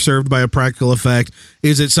something better served by a practical effect?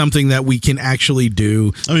 Is it something that we can actually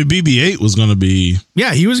do? I mean, BB-8 was going to be.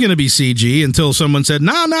 Yeah, he was going to be CG until someone said,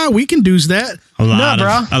 nah, we can do that. A lot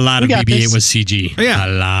bro. of We got BB-8 this. was CG. Yeah. A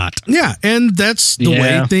lot. Yeah, and that's the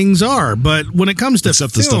Yeah. way things are. But when it comes to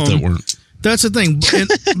Except the film, stuff that weren't. that's the thing.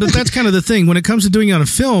 But that's kind of the thing. When it comes to doing it on a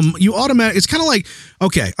film, you automatically, it's kind of like,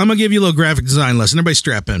 okay, I'm going to give you a little graphic design lesson. Everybody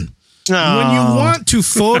strap in. When you want to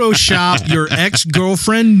Photoshop your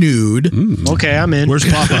ex-girlfriend nude, Okay, I'm in. Where's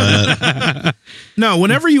Papa at? no,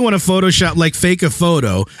 whenever you want to Photoshop, like fake a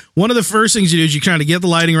photo, one of the first things you do is you try to get the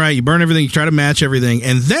lighting right, you burn everything, you try to match everything,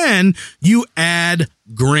 and then you add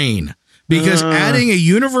grain. because adding a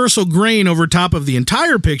universal grain over top of the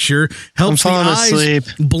entire picture helps the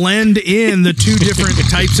eyes blend in the two different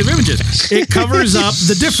types of images. It covers up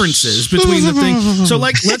the differences between the things. So,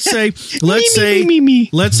 like, let's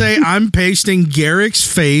say I'm pasting Garrick's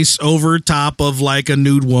face over top of like a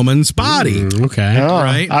nude woman's body. Okay,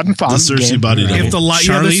 right? The Cersei body double. If the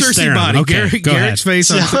the Cersei body, okay, Garrick's face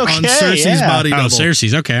on Cersei's body double. Oh,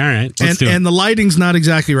 Cersei's. Okay, all right. And the lighting's not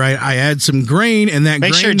exactly right. I add some grain, and that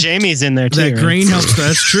make sure Jamie's in there too. That grain helps.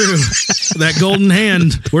 That's true. That golden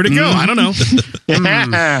hand. Where'd it go? I don't know.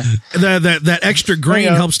 That extra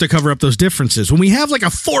grain helps to cover up those differences. When we have like a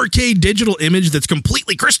 4K digital image that's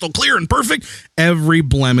completely crystal clear and perfect, every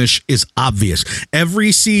blemish is obvious. Every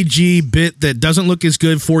CG bit that doesn't look as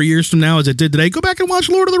good 4 years from now as it did today, go back and watch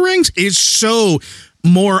Lord of the Rings, is so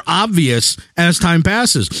more obvious as time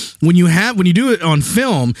passes. When you do it on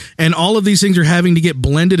film and all of these things are having to get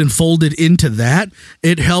blended and folded into that,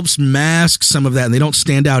 it helps mask some of that and they don't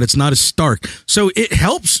stand out. It's not as stark. So it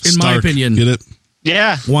helps, in my opinion. Get it?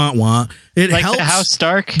 Yeah. Wah. It like helps the House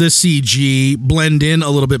Stark, the CG blend in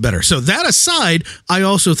a little bit better. So that aside, I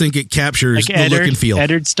also think it captures like the look and feel.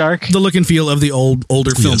 Eddard Stark? The look and feel of the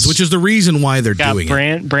older films, which is the reason why they're doing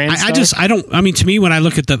it. Bran to me, when I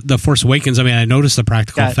look at the Force Awakens, I mean, I noticed the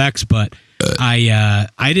practical effects, but I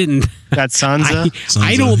didn't. Got Sansa.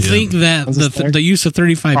 I don't think that the use of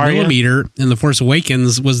 35 millimeter in the Force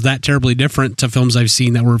Awakens was that terribly different to films I've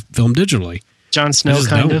seen that were filmed digitally. Jon Snow,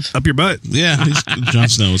 kind of up your butt. Yeah, Jon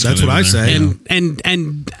Snow. That's what I say. And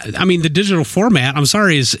I mean, the digital format. I'm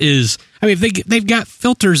sorry, is I mean, they've got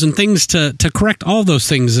filters and things to correct all those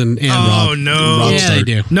things. And no, they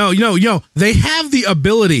do. No, they have the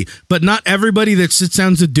ability, but not everybody that sits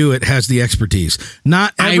down to do it has the expertise.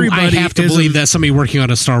 Not everybody. I have to believe that somebody working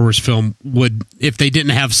on a Star Wars film would, if they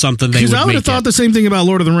didn't have something, they would. Because I would have thought the same thing about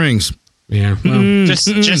Lord of the Rings. Yeah, well,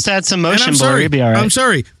 just add some motion blur, you'll be all right. I'm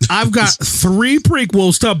sorry. I've got 3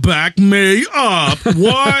 prequels to back me up.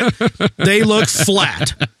 What? They look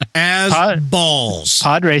flat as balls.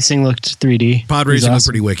 Pod racing looked 3D. Pod racing was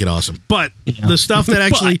pretty wicked awesome. But the stuff that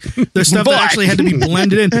actually had to be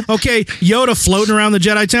blended in. Okay, Yoda floating around the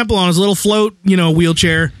Jedi Temple on his little float,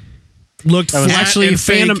 wheelchair. Looked flat and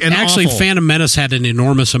fake and awful. Phantom Menace had an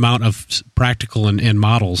enormous amount of practical and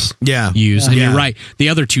models used. And you're right. The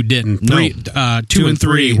other two didn't. 2 and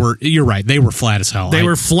 3 were, you're right, they were flat as hell. They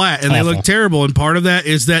were flat and they looked terrible. And part of that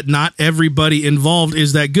is that not everybody involved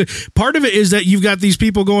is that good. Part of it is that you've got these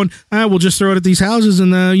people going, we'll just throw it at these houses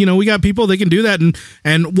and we got people, they can do that.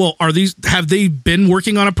 And well, have they been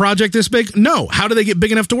working on a project this big? No. How do they get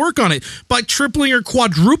big enough to work on it? By tripling or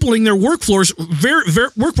quadrupling their workforce very,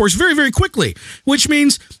 very quickly, which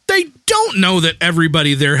means they don't know that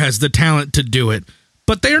everybody there has the talent to do it,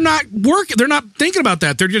 but they're not thinking about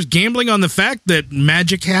that. They're just gambling on the fact that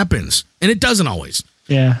magic happens, and it doesn't always.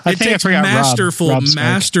 Yeah, it takes masterful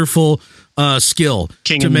skill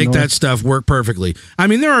to make that stuff work perfectly. I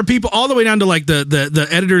mean, there are people all the way down to like the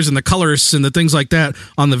editors and the colorists and the things like that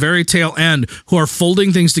on the very tail end who are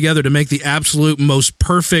folding things together to make the absolute most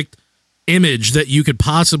perfect image that you could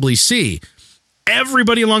possibly see.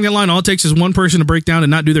 Everybody along that line, all it takes is one person to break down and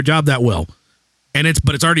not do their job that well.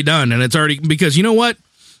 But it's already done. And it's already, because you know what?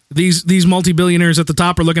 These multi-billionaires at the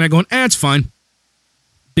top are looking at going, it's fine.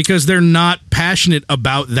 Because they're not passionate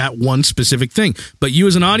about that one specific thing. But you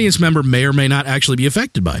as an audience member may or may not actually be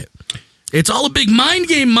affected by it. It's all a big mind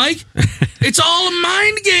game, Mike. It's all a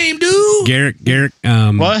mind game, dude. Garrick,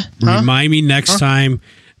 what? Remind me next time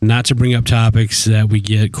not to bring up topics that we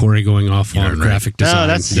get Corey going off on graphic design.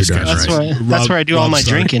 No, that's where I do all my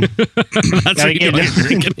drinking. That's where you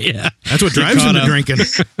drinking. Yeah, that's what drives him to drinking.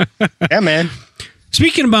 Yeah, man.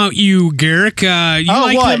 Speaking about you, Garrick, you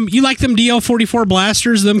like them DL-44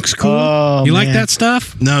 blasters? Them cool. Oh, you like that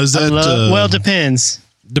stuff? No, is that well, it depends.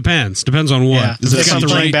 Depends on what. Yeah. If I'm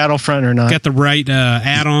playing Battlefront or not. Got the right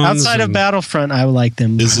add-ons. Outside of Battlefront, I like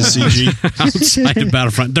them. Is the CG outside of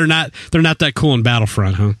Battlefront? They're not that cool in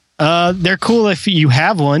Battlefront, huh? They're cool if you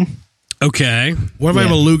have one. Okay. What if I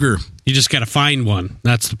have a Luger? You just got to find one.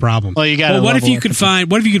 That's the problem. Well, you got. What if you could find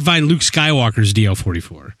Luke Skywalker's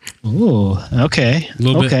DL-44? Ooh, okay. A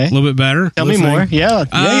little bit better. Tell me more. Yeah.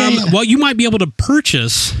 Well, you might be able to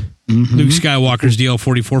purchase Luke Skywalker's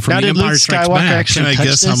DL-44 from The Empire Strikes Back. Can I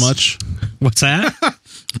guess how much? What's that?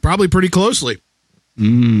 Probably pretty closely.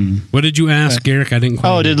 What did you ask, Garrick? I didn't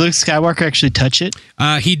quite. Did Luke Skywalker actually touch it?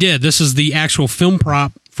 He did. This is the actual film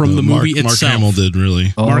prop from the movie itself. Mark Hamill did,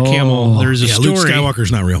 really. Mark Hamill. There's a story. Luke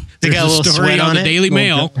Skywalker's not real. They got a little story sweat on the it? Daily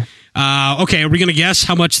Mail. Okay, are we going to guess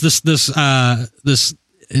how much this prop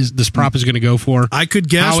is going to go for? I could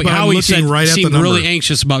guess, but I'm looking right at the number. Seemed really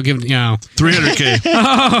anxious about giving.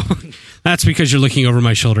 300K. That's because you're looking over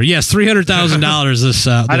my shoulder. Yes, $300,000. This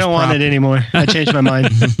I don't want it anymore. I changed my mind.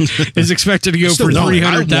 is expected to go for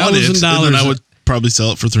 $300,000. And I would probably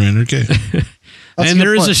sell it for $300K. And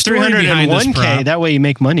there is a story behind this prop. That way you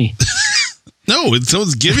make money. No,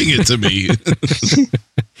 someone's giving it to me.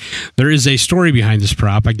 There is a story behind this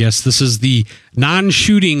prop. I guess this is the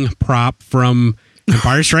non-shooting prop from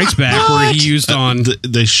Empire Strikes Back, where he used on.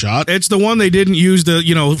 They shot. It's the one they didn't use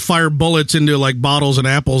to, fire bullets into like bottles and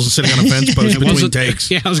apples and sitting on a fence post between takes.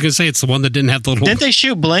 Yeah, I was gonna say it's the one that didn't have the little. Didn't they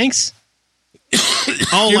shoot blanks?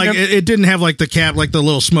 Oh, like it didn't have like the cap, like the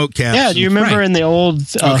little smoke cap. Yeah, do you remember in the old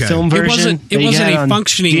film version? It wasn't a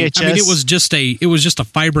functioning. VHS? I mean, it was just a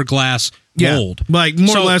fiberglass mold, like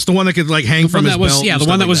more or less the one that could like hang from his belt. Yeah, the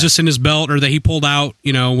one that was just in his belt, or that he pulled out.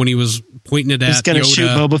 When he was pointing it at He's gonna Yoda. shoot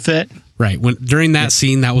Boba Fett. Right. During that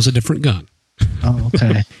scene, that was a different gun. Oh,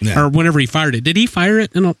 okay. Or whenever he fired it, did he fire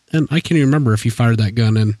it? And I can't even remember if he fired that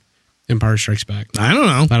gun in Empire Strikes Back. I don't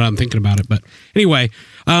know. Now that I'm thinking about it, but anyway,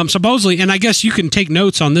 supposedly, and I guess you can take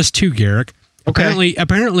notes on this too, Garrick. Okay.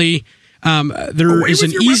 Apparently, there is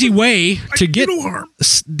an easy way to get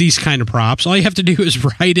these kind of props. All you have to do is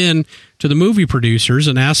write in to the movie producers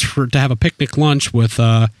and ask to have a picnic lunch with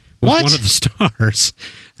one of the stars.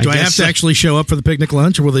 Do I have to actually show up for the picnic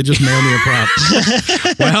lunch, or will they just mail me a prop?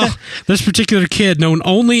 Well, this particular kid, known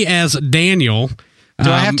only as Daniel. Do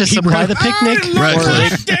I have to supply the picnic?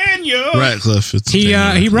 Ratcliffe.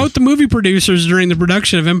 He wrote the movie producers during the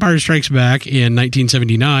production of Empire Strikes Back in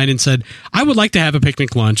 1979 and said, "I would like to have a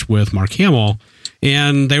picnic lunch with Mark Hamill."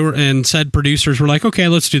 And said producers were like, "Okay,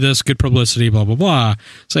 let's do this. Good publicity, blah blah blah."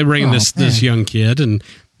 So they bring this young kid, and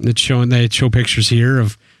they show pictures here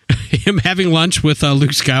of him having lunch with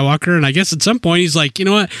Luke Skywalker, and I guess at some point he's like, "You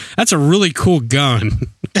know what? That's a really cool gun.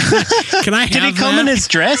 Can I have Did he come in his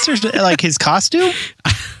dress or like his costume?"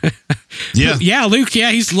 Yeah, Luke.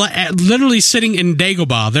 Yeah, he's literally sitting in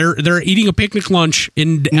Dagobah. They're eating a picnic lunch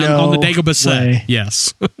on the Dagobah set. Way.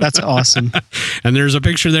 Yes, that's awesome. And there's a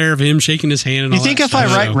picture there of him shaking his hand. And you think if I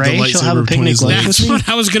write Ray, she'll have a picnic lunch? That's what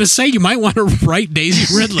I was going to say. You might want to write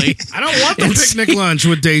Daisy Ridley. I don't want the picnic lunch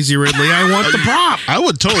with Daisy Ridley. I want the prop. I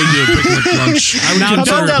would totally do a picnic lunch. How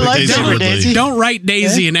about that lightsaber, Daisy? Don't write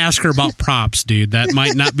Daisy and ask her about props, dude. That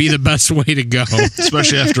might not be the best way to go.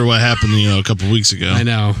 Especially after what happened, a couple of weeks ago. I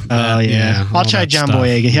know. Oh yeah. I'll try John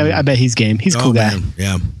Boyega. I bet he's game. He's a cool guy. Man.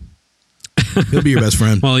 Yeah. He'll be your best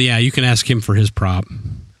friend. Well, yeah, you can ask him for his prop.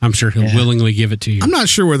 I'm sure he'll willingly give it to you. I'm not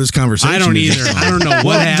sure where this conversation is. I don't either. I don't know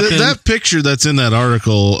what happened. That picture that's in that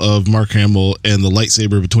article of Mark Hamill and the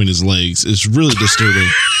lightsaber between his legs is really disturbing.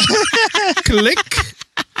 Click.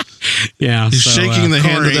 Yeah, he's shaking the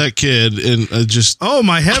hand of that kid, and just oh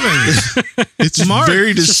my heavens, it's Mark,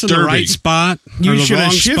 very disturbing. Just in the right spot. You should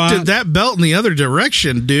have shifted that belt in the other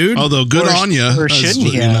direction, dude. Although good on you, or shouldn't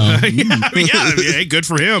he? Yeah, good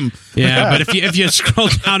for him. Yeah, but if you scroll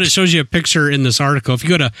down, it shows you a picture in this article. If you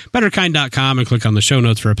go to betterkind.com and click on the show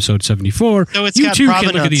notes for episode 74, so it's you got too can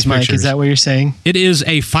look at these Mike, pictures. Is that what you're saying? It is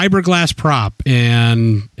a fiberglass prop,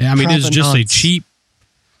 and I mean it's just a cheap.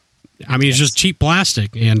 It's just cheap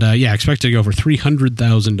plastic, and expected to go for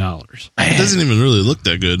 $300,000. It doesn't even really look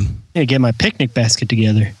that good. Yeah, get my picnic basket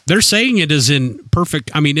together. They're saying it is in perfect.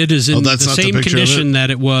 I mean, it is in the same condition that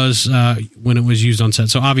it was when it was used on set.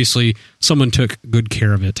 So obviously, someone took good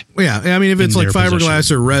care of it. Yeah, I mean, if it's like fiberglass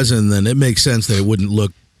or resin, then it makes sense that it wouldn't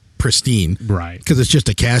look pristine, right? Because it's just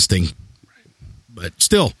a casting. But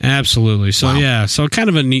still, absolutely. So so kind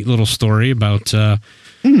of a neat little story about.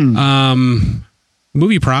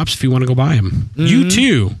 Movie props, if you want to go buy them. Mm-hmm. You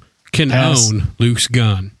too can own Luke's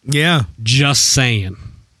gun. Yeah. Just saying.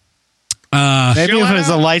 Maybe if it was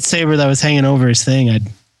a lightsaber that was hanging over his thing, I'd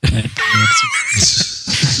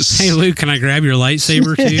Hey, Luke, can I grab your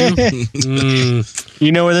lightsaber too?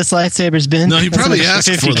 You know where this lightsaber's been? No, he probably asked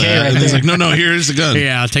for that. And he's like, no, here's the gun.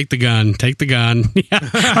 Yeah, take the gun. Take the gun.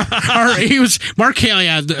 Yeah. He was, Mark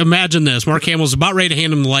Hamill, imagine this. Mark Hamill's about ready to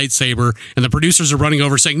hand him the lightsaber, and the producers are running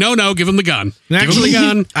over saying, no, give him the gun. Give him the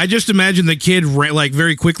gun. I just imagine the kid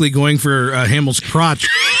very quickly going for Hamill's crotch.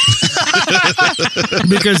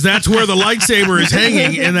 Because that's where the lightsaber is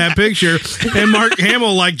hanging in that picture. And Mark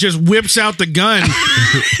Hamill just whips out the gun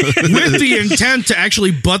with the intent to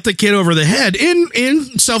actually butt the kid over the head in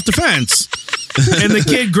self-defense. And the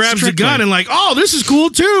kid grabs the gun and oh, this is cool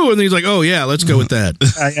too. And he's like, oh yeah, let's go with that.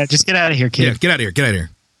 Just get out of here, kid. Yeah, get out of here.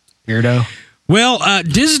 Weirdo. Well,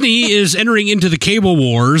 Disney is entering into the cable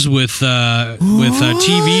wars with TV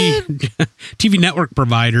network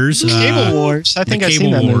providers. Cable wars. I think I've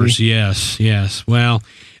seen that wars. movie. Yes. Well,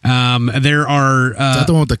 there are. Is that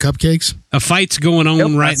the one with the cupcakes? A fight's going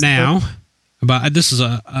on right now. About this is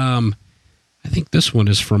a I think this one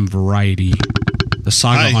is from Variety. The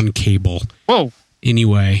Saga on Cable. Whoa.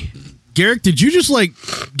 Anyway. Garrick, did you just like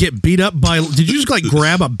get beat up by? Did you just like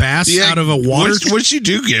grab a bass out of a water? What'd you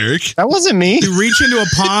do, Garrick? That wasn't me. You reach into a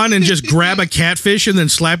pond and just grab a catfish and then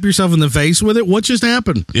slap yourself in the face with it? What just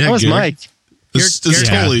happened? Yeah, That was Garrick. Mike. This is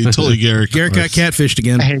Garrick- totally Garrick. Garrick got catfished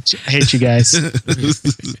again. I hate you guys.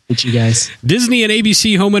 Hate you guys. Disney and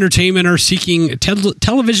ABC Home Entertainment are seeking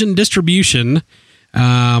television distribution,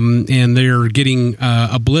 and they're getting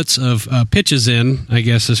a blitz of pitches in, I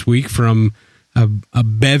guess, this week from a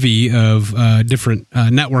bevy of different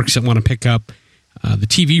networks that want to pick up the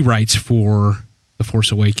TV rights for The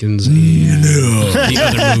Force Awakens and the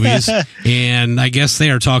other movies. And I guess they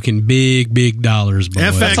are talking big dollars.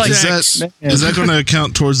 FXX. Is that going to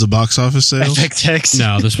count towards the box office sales? FXX.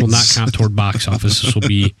 No, this will not count toward box office. This will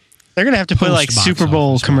be... They're going to have to put like Post-box Super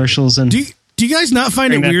Bowl office, commercials and Do you guys not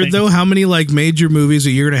find it Bring that weird thing. though how many like major movies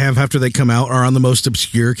that you're gonna have after they come out are on the most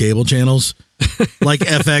obscure cable channels, like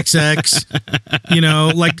FXX,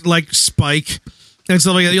 like Spike and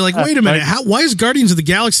stuff like that? You're like, wait a minute, why is Guardians of the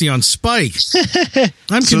Galaxy on Spike?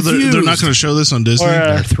 I'm So confused. they're not going to show this on Disney? Or,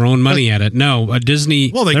 They're throwing money at it. No,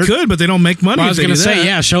 Disney... Well, they they're- could, but they don't make money. Well, I if was they going to do say, that.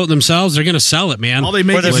 yeah, show it themselves. They're going to sell it, man. All they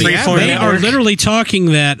make Or the is free ad form bait. They are network. literally talking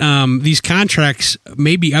that these contracts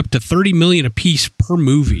may be up to $30 million a piece per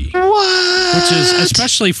movie, which is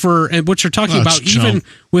especially for and what you're talking That's about. Even chump.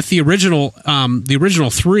 with the original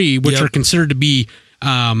three, which Yep. are considered to be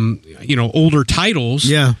older titles.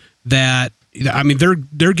 Yeah. That I mean, they're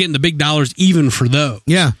getting the big dollars even for those.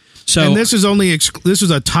 Yeah. So and this is only this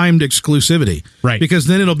is a timed exclusivity, Right. Because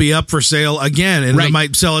then it'll be up for sale again, and they Right.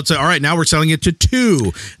 might sell it to all right. Now we're selling it to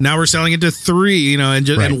 2. Now we're selling it to 3. And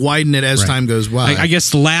just, Right. and widen it as Right. time goes by. I guess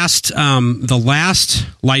the last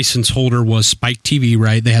license holder was Spike TV,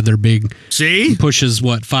 right? They had their big See, pushes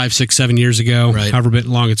 5, 6, 7 years ago, Right. however bit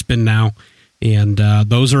long it's been now, and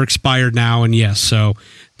those are expired now. And yes, so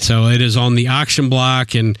it is on the auction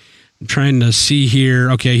block. And I'm trying to see here.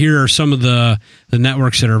 Okay, here are some of the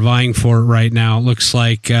networks that are vying for it right now. It looks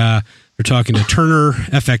like they're talking to Turner,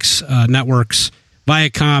 FX Networks,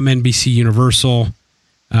 Viacom, NBC Universal.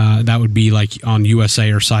 That would be like on USA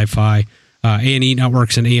or Sci-Fi, A&E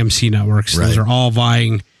Networks, and AMC Networks. Those Right. are all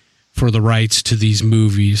vying for the rights to these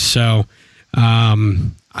movies. So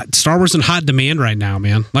Star Wars in hot demand right now,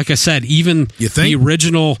 man. Like I said, even You think?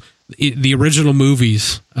 the original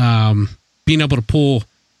movies, being able to pull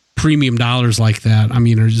premium dollars like that, I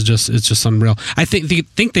mean, it's just unreal. I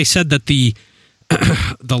think they said that the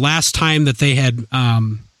last time that they had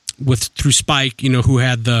through Spike, who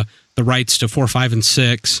had the rights to 4, 5, and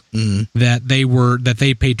 6, that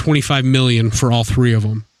they paid $25 million for all 3 of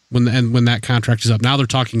them when that contract is up. Now they're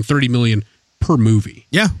talking $30 million per movie.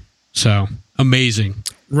 yeah, So amazing.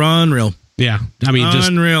 unreal. Yeah, I mean, just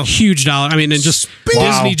Unreal. huge dollar. I mean, and just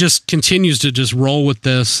Disney just continues to just roll with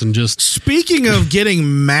this and just Speaking of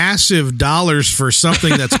getting massive dollars for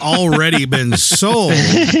something that's already been sold,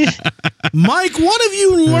 Mike, what have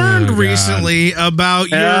you learned God. recently about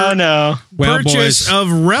your no. Well, purchase boys. of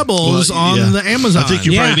Rebels Well, on yeah. the Amazon? I think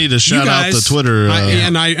you probably need to you shout out the guys- Twitter.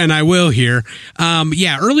 I will here.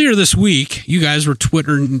 Earlier this week, you guys were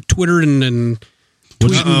twittering and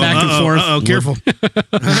tweeting back and forth. Oh, careful.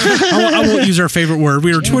 I won't use our favorite word.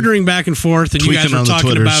 We were twittering back and forth, and you guys Tweaking were on the talking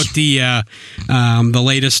Twitters. about the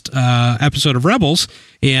latest episode of Rebels.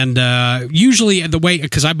 And usually, the way,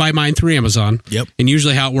 because I buy mine through Amazon, Yep. and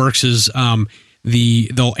usually how it works is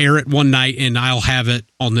they'll air it one night, and I'll have it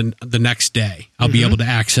on the next day. I'll be able to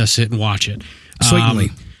access it and watch it. Certainly.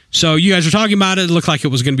 So you guys were talking about it. It looked like it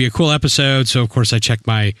was going to be a cool episode. So of course I checked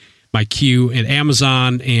my queue at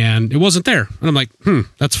Amazon, and it wasn't there. And I'm like,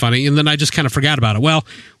 that's funny. And then I just kind of forgot about it. Well,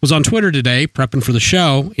 was on Twitter today prepping for the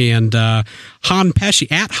show, and Han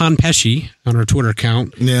Pesci on our Twitter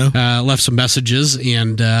account left some messages,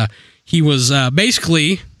 and he was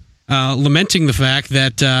basically lamenting the fact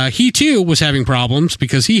that he too was having problems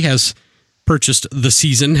because he has purchased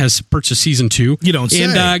season 2. You don't say.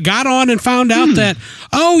 And got on and found out that,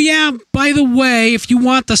 oh yeah, by the way, if you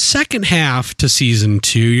want the second half to season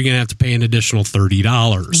 2, you're going to have to pay an additional $30.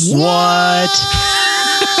 What?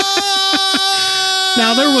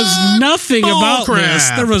 Now, there was nothing about crap. this.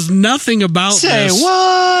 There was nothing about Say this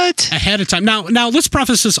what? ahead of time. Now let's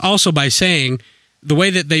preface this also by saying the way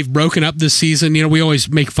that they've broken up this season, we always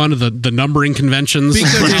make fun of the numbering conventions.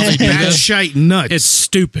 Because for how they it's do this. batshite nuts. It's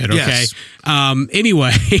stupid. Okay. Yes.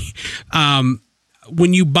 Anyway,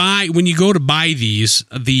 when you go to buy these,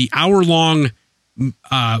 the hour-long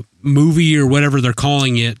movie or whatever they're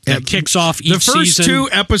calling it that kicks off each the first season. 2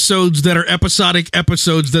 episodes that are episodic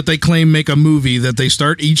episodes that they claim make a movie that they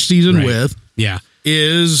start each season Right. with. Yeah.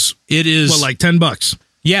 is like $10.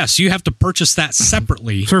 Yes, you have to purchase that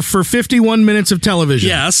separately. For 51 minutes of television.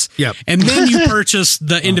 Yes. Yep. And then you purchase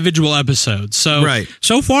the individial episodes. So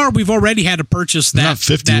so far we've already had to purchase that. Not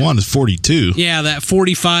 51, it's 42. Yeah, that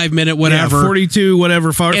 45-minute whatever. Yeah, 42,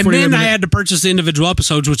 whatever. And then I had to purchase the individual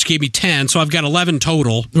episodes, which gave me 10. So I've got 11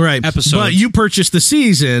 total episodes. But you purchased the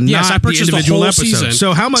season, yes, not I purchased the individual whole episode. season.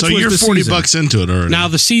 So how much was you're the $40 season? into it already. Now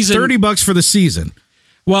the season... $30 for the season.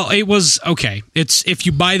 Well, it was okay. It's if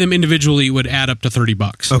you buy them individually, it would add up to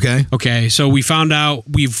 $30. Okay. Okay. So we've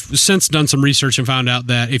since done some research and found out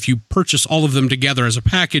that if you purchase all of them together as a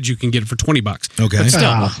package, you can get it for $20. Okay. But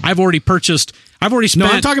still, I've already spent. No,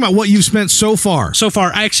 I'm talking about what you've spent so far. So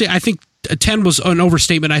far, I think 10 was an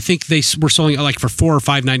overstatement. I think they were selling it like for $4 or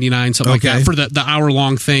 $5.99, something like that, for the hour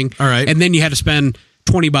long thing. All right. And then you had to spend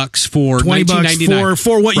 $20 for $19.99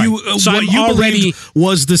 for what you so what I'm you already believed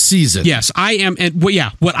was the season. Yes, I am. And what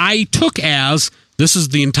I took as this is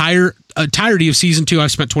the entirety of season 2. I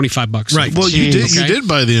spent $25. Right. Well, you did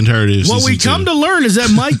buy the entirety of season 2. What we come to learn is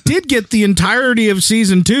that Mike did get the entirety of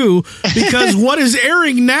season 2 because what is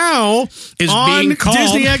airing now is on being called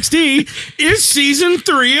Disney XD is season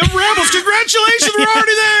 3 of Rebels. Congratulations, we're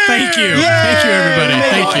already there. Thank you. Yay! Thank you, everybody.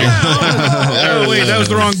 Thank you. Oh, wait, that was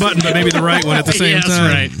the wrong button, but maybe the right one at the same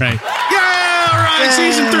time. Right. Yeah, all right.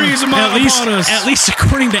 Season 3 is at least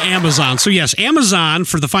according to Amazon. So yes, Amazon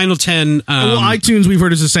for the final 10. Well, iTunes we've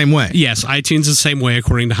heard is the same way. Yes, iTunes is the same way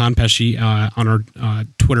according to Han Pesci on our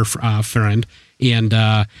Twitter friend. And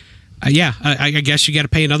I guess you got to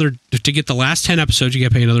pay another to get the last 10 episodes. You got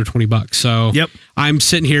to pay another $20. So I'm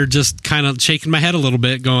sitting here just kind of shaking my head a little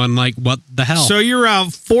bit, going like, "What the hell?" So you're out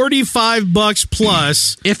 $45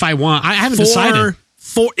 plus if I want. I haven't decided.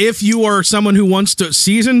 If you are someone who wants to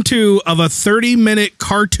season 2 of a 30-minute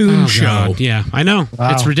cartoon show. God. Yeah, I know.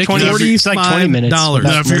 Wow. It's ridiculous. It's like 20 minutes. Now,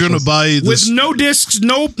 if you're going to buy this, with no discs,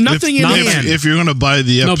 nothing in the end. If you're going to buy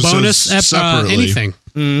the episodes bonus separately, anything.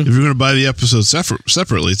 If you're going to buy the episodes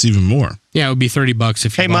separately, it's even more. Yeah, it would be $30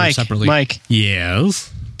 if you bought them separately. Mike.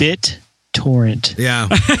 Yes. BitTorrent. Yeah.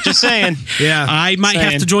 Just saying. Yeah. I might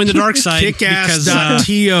have to join the dark side.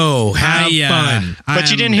 Kickass.to. Have fun. But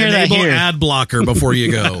you didn't hear that here. Ad blocker before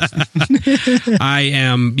you go.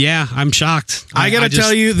 I'm shocked. I got to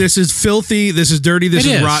tell you, this is filthy. This is dirty. This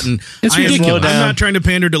is rotten. It's ridiculous. I'm not trying to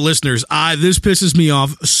pander to listeners. This pisses me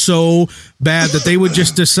off so bad that they would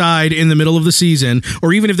just decide in the middle of the season,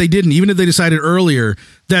 or even if they didn't, even if they decided earlier,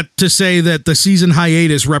 that to say that the season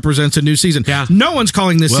hiatus represents a new season. Yeah. No one's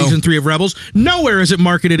calling this season 3 of Rebels. Nowhere is it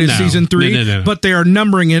marketed as season 3, No. but they are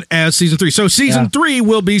numbering it as season 3. So season 3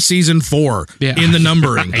 will be season 4 in the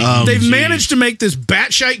numbering. They've managed to make this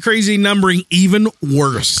batshite crazy numbering even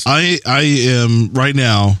worse. I am right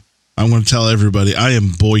now. I'm going to tell everybody I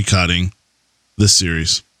am boycotting this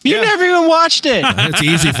series. You never even watched it. It's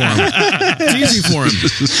easy for him. It's easy for him.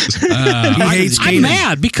 He hates I'm Kanan.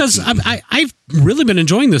 mad because I've really been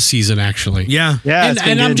enjoying this season, actually. Yeah.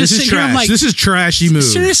 And I'm just this is sitting here, I'm trash. like, this is trashy move.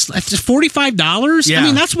 Seriously, $45? Yeah. I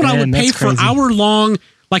mean, that's what I would pay that's for crazy. an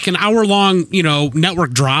hour-long,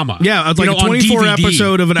 network drama. Yeah, like a on 24 DVD.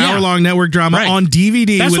 episode of an hour-long network drama on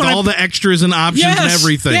DVD with all the extras and options and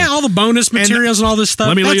everything. Yeah, all the bonus materials and all this stuff.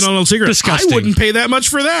 Let me let you know a little secret. Disgusting. I wouldn't pay that much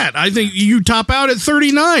for that. I think you top out at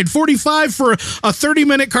 $39, $45 for a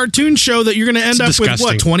 30-minute cartoon show that you're going to end up with,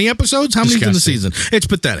 what, 20 episodes? How many's in the season? It's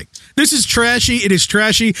pathetic. This is trashy. It is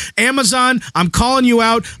trashy. Amazon, I'm calling you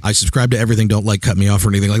out. I subscribe to everything. Don't cut me off or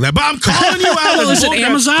anything like that. But I'm calling you out. Well, is it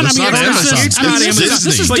Amazon? It's not Amazon. It's not Amazon.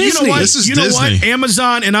 This is But you know what? This is you know Disney. what?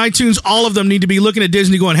 Amazon and iTunes, all of them need to be looking at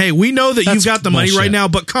Disney going, hey, we know that you've got the money bullshit. right now,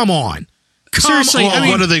 but come on. Seriously, on.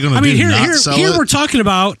 What are they going to do? Here sell here it? we're talking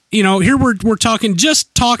about, here we're talking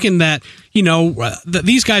that, that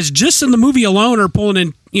these guys just in the movie alone are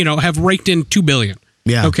pulling in, have raked in $2 billion.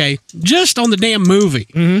 Yeah. Okay. Just on the damn movie.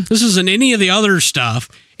 Mm-hmm. This isn't any of the other stuff.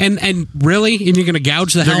 And really, and you're going to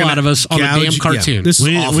gouge the hell out of us on a damn cartoon. Yeah, this is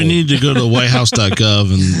awful. We need to go to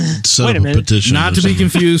whitehouse.gov and set up a petition. Not to be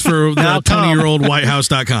confused for the 20-year-old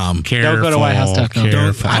whitehouse.com. Don't go to whitehouse.com.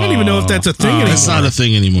 I don't even know if that's a thing anymore. That's not a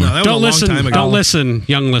thing anymore. No, that was Don't a long listen. time ago. Don't listen,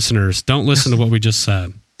 young listeners. Don't listen to what we just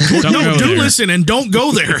said. Don't go there. Listen and don't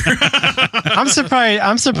go there. I'm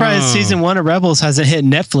surprised season 1 of Rebels hasn't hit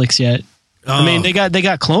Netflix yet. I mean, they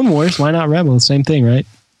got Clone Wars. Why not Rebels? Same thing, right?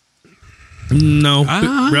 No,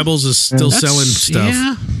 Rebels is still selling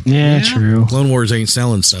stuff. Yeah, true. Clone Wars ain't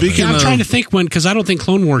selling stuff. I'm trying to think because I don't think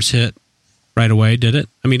Clone Wars hit right away, did it?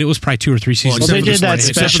 I mean, it was probably 2 or 3 seasons. Well, they did that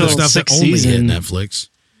special stuff that 6th only hit season. Netflix.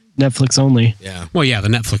 Netflix only. Yeah. Well, yeah, the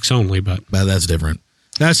Netflix only, but that's different.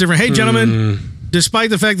 That's different. Hey, gentlemen, despite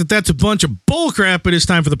the fact that that's a bunch of bullcrap, it is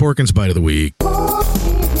time for the Pork and Spite of the Week.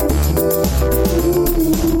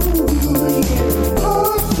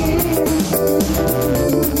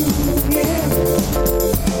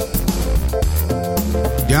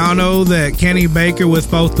 Y'all know that Kenny Baker was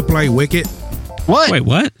supposed to play Wicket? What? Wait,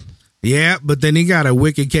 what? Yeah, but then he got a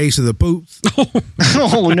wicked case of the poops.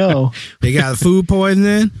 Oh no! He got food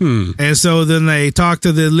poisoning. And so then they talked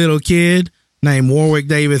to the little kid named Warwick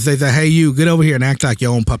Davis. They said, hey, you, get over here and act like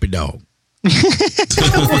your own puppy dog.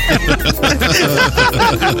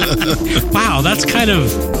 Wow, that's kind of...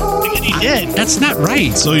 He did. That's not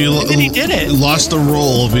right. So you And then he did it. lost a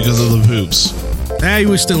role because of the poops. He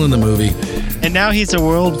was still in the movie. And now he's a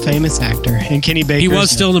world famous actor. And Kenny Baker. He was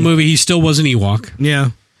still in the movie. He still was an Ewok. Yeah.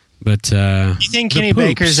 But You think Kenny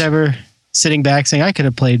Baker's ever sitting back saying, I could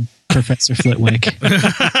have played Professor Flitwick.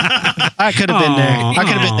 I could have been there. I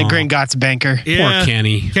could have been the Gringotts banker. Poor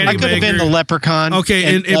Kenny. I could have been the leprechaun.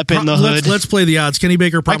 Okay, and up in the hood. let's play the odds. Kenny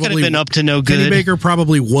Baker I probably could have been up to no good. Kenny Baker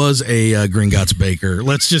probably was a Gringotts baker.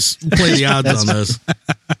 Let's just play the odds on this.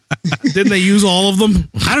 Didn't they use all of them?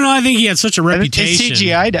 I don't know. I think he had such a reputation. It's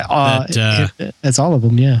CGI'd. That's all of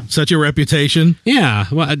them, yeah. Such a reputation. Yeah.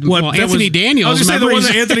 Well, Anthony Daniels. I was going to say the remember one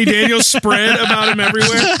that Anthony Daniels spread about him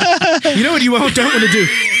everywhere. You know what you don't want to do?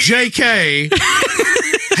 JK.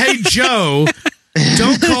 Hey, Joe.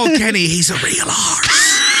 Don't call Kenny. He's a real horse.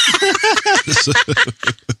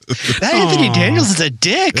 That Anthony Daniels is a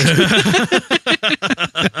dick.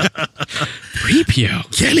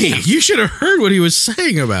 Creepio. Kenny, you should have heard what he was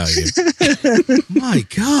saying about you. My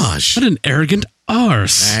gosh. What an arrogant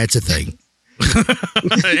arse. That's a thing.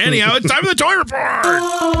 Anyhow, it's time for the toy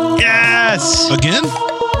report. Yes. Again?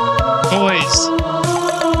 Toys.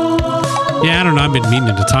 Yeah, I don't know. I've been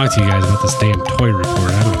meaning to talk to you guys about this damn toy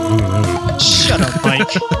report. I don't know. Shut up, Mike.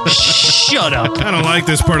 Shut up. I don't like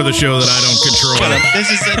this part of the show that I don't control. Shut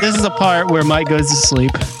up. This is the part where Mike goes to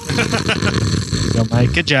sleep. Go,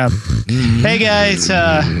 Mike. Good job. Hey guys,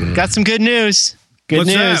 got some good news. Good What's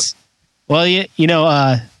news. Well, the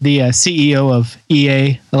CEO of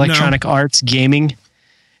EA Electronic Arts Gaming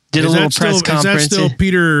did a little press conference. Is that still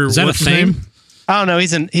Peter? Is that what's a his thing? name? I don't know.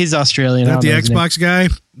 He's Australian. Is that the Xbox guy?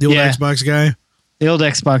 The old Yeah. Xbox guy? The old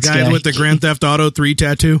Xbox guy. With the Grand Theft Auto 3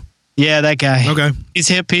 tattoo? Yeah, that guy. Okay. He's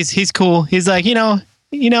hip. He's cool. He's like,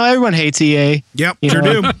 everyone hates EA. Yep, You sure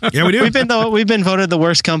know. do. Yeah, we do. We've been voted the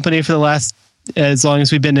worst company for the last as long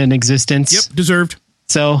as we've been in existence. Yep, deserved.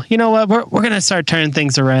 So you know what? We're gonna start turning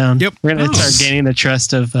things around. Yep. We're gonna start gaining the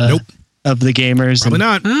trust of Nope. of the gamers. Probably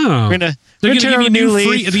not. Oh. We're gonna They're turn going to give you over new leaf.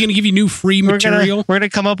 free. Are they going to give you new free material? We're gonna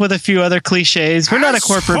come up with a few other cliches. We're not a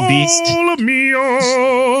corporate beast.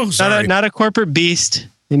 Not a corporate beast.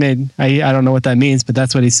 I don't know what that means, but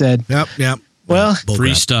that's what he said. Yep. Well,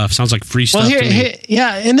 Free stuff. Sounds like free stuff well, to me.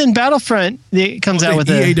 yeah, and then Battlefront comes out with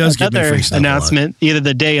EA does give me another free stuff a lot. announcement, either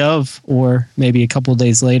the day of or maybe a couple of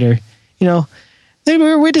days later.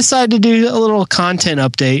 We decided to do a little content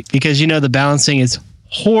update because the balancing is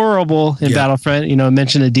horrible in Battlefront. I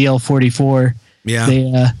mentioned the DL-44.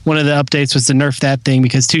 Yeah. One of the updates was to nerf that thing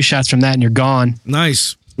because 2 shots from that and you're gone.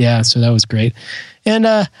 Nice. Yeah, so that was great. And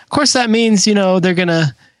of course that means, they're going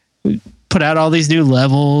to put out all these new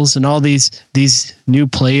levels and all these new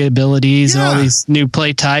play abilities and all these new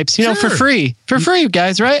play types, for free. For free,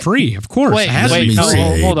 guys, right? Free, of course. Wait, It has to wait, be no,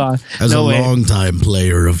 free. hold on. As No, a wait. longtime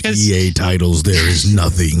player of 'Cause- EA titles, there is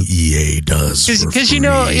nothing EA does for Because free.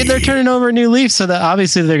 they're turning over a new leaf, so that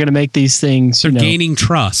obviously they're going to make these things. They're gaining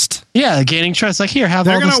trust. Yeah, gaining trust. Like here, have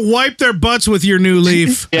They're all going this. to wipe their butts with your new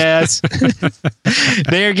leaf. Yes,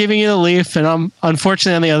 they are giving you the leaf, and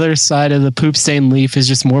unfortunately on the other side of the poop stained leaf is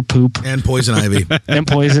just more poop And poison ivy. and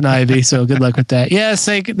poison ivy. So good luck with that. Yes,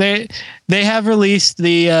 they have released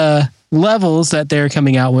the levels that they're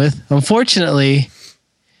coming out with. Unfortunately,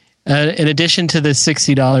 in addition to the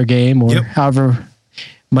 $60 game or however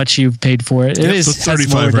much you've paid for it, it is so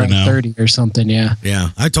 35 right now. 30 or something. Yeah. Yeah.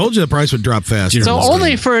 I told you the price would drop fast. So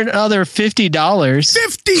only for another $50.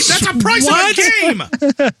 50. That's a price of a game.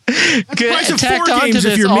 price of tacked 4 onto games if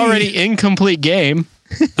this you're me. already incomplete game.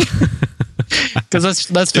 Because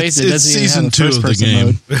let's face it, it It's doesn't even season have a 2 of the first-person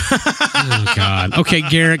game. mode. Oh, God. Okay,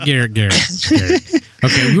 Garrett.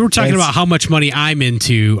 Okay, we were talking about how much money I'm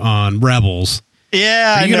into on Rebels.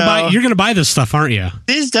 Yeah, You're gonna buy this stuff, aren't you?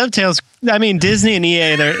 These dovetails. I mean, Disney and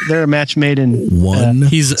EA, they're a match made in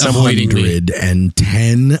He's avoiding me.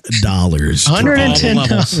 $110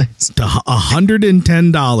 $110. To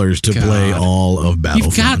 $110 to play all of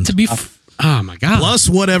Battlefront. You've got to be. Oh my God! plus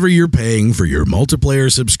whatever you're paying for your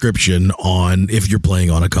multiplayer subscription on if you're playing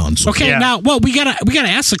on a console. Okay, Yeah. now, well, we gotta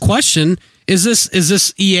ask the question: Is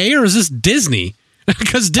this EA or is this Disney?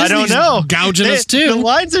 Because I Disney's don't know. gouging us The too.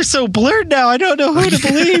 lines are so blurred now. I don't know who to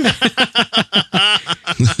believe.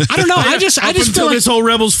 I don't know. I just Up feel until like this whole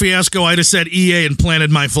Rebels fiasco, I'd have said EA and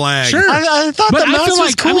planted my flag. sure. I thought But the I mouse feel was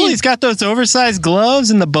like- cool. I mean- He's got those oversized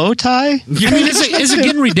gloves and the bow tie. I mean, is it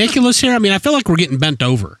getting ridiculous here? I mean, I feel like we're getting bent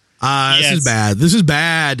over. This Yes. is bad. This is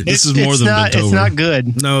bad. This is more than bent It's over. not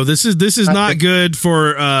good. No, this is not good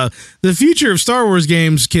for the future of Star Wars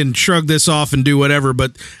games. Can shrug this off and do whatever,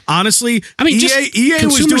 but honestly, I mean, just EA was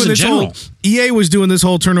consumers doing in this general. EA was doing this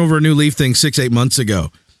whole turn over a new leaf thing 6-8 months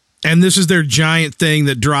ago, and this is their giant thing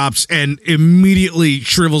that drops and immediately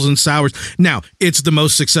shrivels and sours. Now, it's the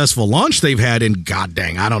most successful launch they've had in god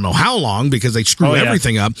dang I don't know how long because they screw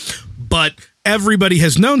everything up, but everybody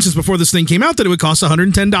has known since before this thing came out that it would cost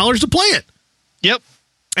 $110 to play it. Yep.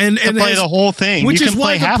 And To play has- the whole thing. which You is can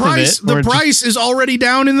why play half of it. the or- price is already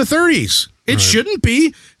down in the 30s. It shouldn't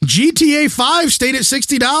be. GTA 5 stayed at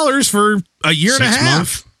 $60 for a year and a 6 half.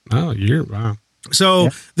 months? Oh, you're wow. So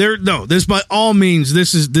this by all means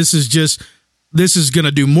this is going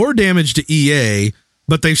to do more damage to EA,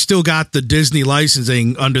 but they've still got the Disney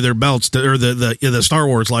licensing under their belts or the Star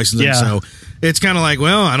Wars licensing. Yeah. So it's kind of like,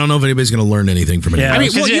 well, I don't know if anybody's going to learn anything from it. Yeah, I mean,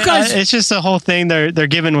 it's well, just- you guys- it's just the whole thing. They're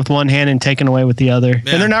giving with one hand and taking away with the other,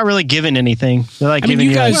 Yeah. and they're not really giving anything. They're like I mean, giving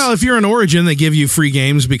you guys- Well, if you're an Origin, they give you free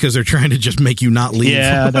games because they're trying to just make you not leave.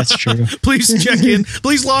 Yeah, that's true. Please check in.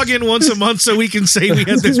 Please log in once a month so we can say we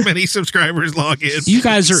had this many subscribers log in. You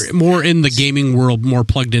guys are more in the gaming world, more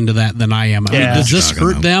plugged into that than I am. I mean, Yeah. does this Shocking,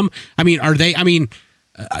 hurt though. them? I mean, are they? I mean,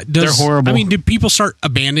 They're horrible. I mean, do people start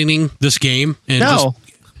abandoning this game? And No.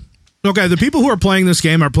 Okay, the people who are playing this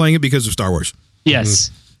game are playing it because of Star Wars. Yes.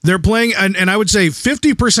 They're playing, and I would say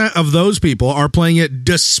 50% of those people are playing it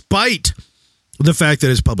despite the fact that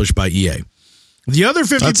it's published by EA. The other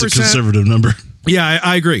 50%. That's a conservative number. Yeah,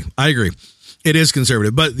 I agree. It is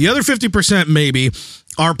conservative. But the other 50% maybe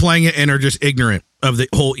are playing it and are just ignorant of the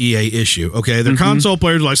whole EA issue. Okay, they're console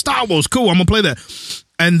players like, Star Wars, cool, I'm going to play that.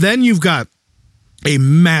 And then you've got a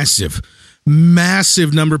massive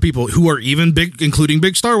number of people who are even big, including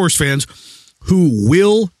big Star Wars fans, who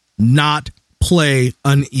will not play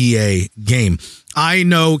an EA game. I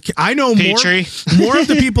know Petrie. more of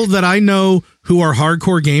the people that I know who are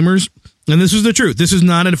hardcore gamers, and this is the truth. This is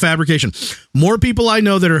not a fabrication. More people I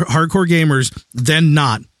know that are hardcore gamers than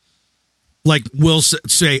not, like, will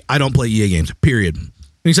say, I don't play EA games, period. And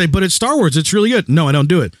you say, but it's Star Wars. It's really good. No, I don't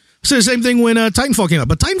do it. So the same thing when Titanfall came out.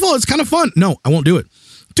 But Titanfall is kind of fun. No, I won't do it.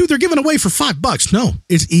 Dude, they're giving away for $5. No,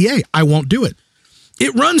 it's EA. I won't do it.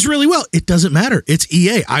 It runs really well. It doesn't matter. It's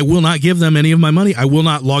EA. I will not give them any of my money. I will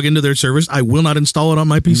not log into their service. I will not install it on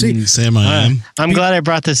my PC. Sam, I am. I'm glad I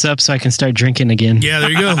brought this up so I can start drinking again. Yeah, there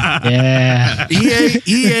you go. Yeah.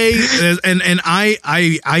 EA, and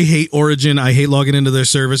I hate Origin. I hate logging into their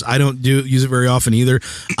service. I don't use it very often either.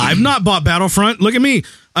 I've not bought Battlefront. Look at me,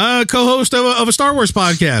 co-host of a Star Wars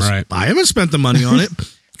podcast. Right. I haven't spent the money on it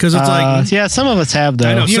because it's like, yeah, some of us have though.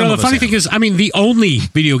 I know. You Some know, of the us funny have. thing is, I mean, the only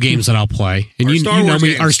video games that I'll play, and Are you Star know Wars me,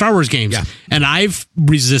 games. are Star Wars games. Yeah. And I've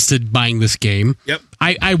resisted buying this game. Yep.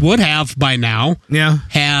 I would have by now. Yeah.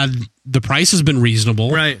 Had the price has been reasonable.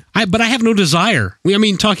 Right. But I have no desire. I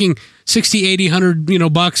mean, talking 60, 80,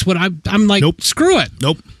 100, bucks. What I'm like, Nope. screw it.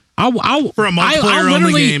 Nope. I'll For a multiplayer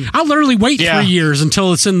only game. I'll literally wait Yeah. 3 years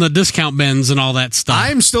until it's in the discount bins and all that stuff.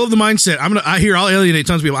 I'm still of the mindset. I'll alienate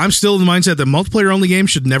tons of people. I'm still of the mindset that multiplayer only games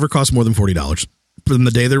should never cost more than $40 from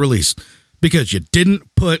the day they're released because you didn't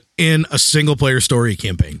put in a single player story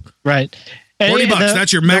campaign. Right. $40.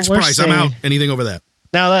 That's your max the worst price. I'm thing- out. Anything over that.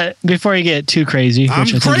 Now, before you get too crazy, I'm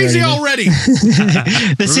which I think crazy you did, already.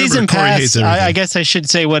 The season Corey pass, hates everything. I guess I should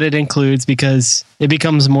say what it includes because it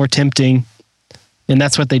becomes more tempting. And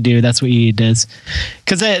that's what they do. That's what EA does.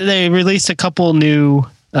 Because they released a couple new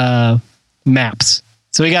maps.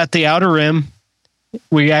 So we got the Outer Rim.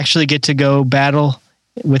 We actually get to go battle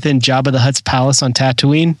within Jabba the Hutt's palace on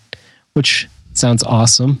Tatooine, which sounds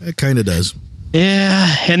awesome. It kind of does.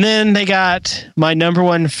 Yeah, and then they got my number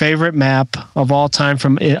one favorite map of all time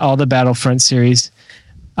from all the Battlefront series,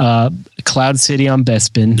 Cloud City on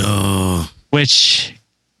Bespin. Which,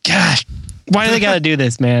 gosh, why do they got to do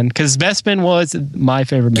this, man? Because Bespin was my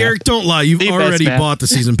favorite map. Garrick, don't lie. You've The best already map. bought the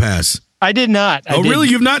season pass. I did not. I Oh, really? didn't.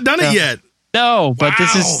 You've not done it No. yet? No, but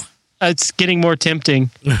this Wow. is it's getting more tempting.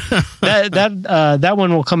 that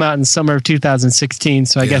one will come out in summer of 2016,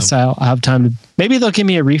 so I guess I'll have time to. Maybe they'll give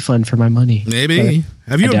me a refund for my money. Maybe.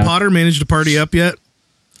 Have you I and doubt Potter managed to party up yet?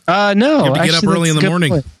 No, You have to get up actually, early in that's the a good morning.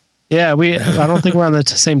 point. Yeah, I don't think we're on the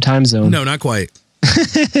same time zone. No, not quite.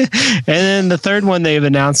 And then the third one they've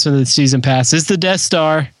announced for the season pass is the Death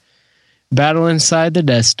Star. Battle inside the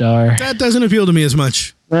Death Star. That doesn't appeal to me as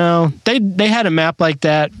much. Well, they had a map like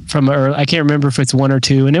that from I can't remember if it's 1 or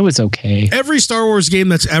 2, and it was okay. Every Star Wars game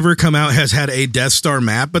that's ever come out has had a Death Star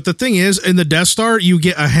map, but the thing is, in the Death Star, you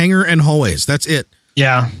get a hangar and hallways. That's it.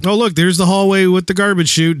 Yeah. Oh, look, there's the hallway with the garbage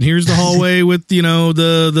chute, and here's the hallway with,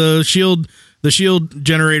 the shield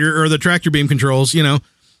generator or the tractor beam controls,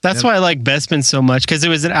 That's why I like Bespin so much, because it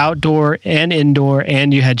was an outdoor and indoor,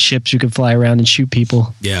 and you had ships you could fly around and shoot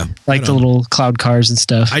people. Yeah. Like the little cloud cars and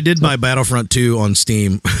stuff. I did buy Battlefront 2 on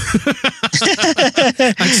Steam.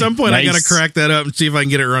 At some point, I got to crack that up and see if I can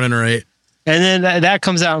get it running right. And then that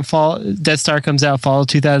comes out in fall. Death Star comes out fall of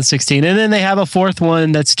 2016. And then they have a fourth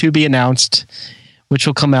one that's to be announced, which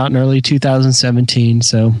will come out in early 2017.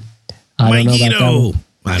 So I don't know about that one.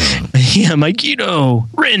 I don't know. Yeah, Mikito.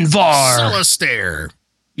 Rinvar. Solistair.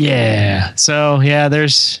 Yeah. So, yeah,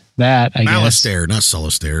 there's that, I guess. Alistair, not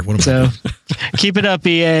Solistair. What am I So, keep it up,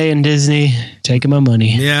 EA and Disney. Taking my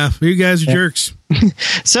money. Yeah, you guys are jerks.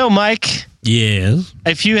 So, Mike. Yes.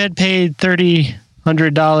 If you had paid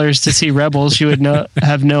 $300 to see Rebels, you would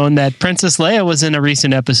have known that Princess Leia was in a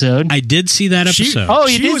recent episode. I did see that episode.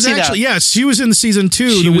 You did see that? Yes, she was in season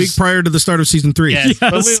 2 week prior to the start of season 3.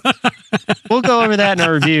 Yes. But we'll go over that in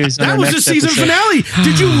our reviews. That was the season finale.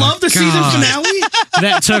 Did you love the season finale?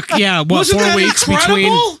 That took, Wasn't 4 that weeks incredible?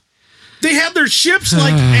 between. They had their ships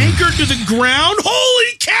anchored to the ground.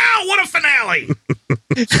 Holy cow, what a finale!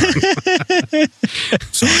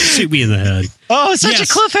 Sorry, shoot me in the head. Oh, such a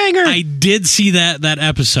cliffhanger. I did see that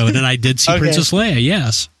episode, and I did see Princess Leia,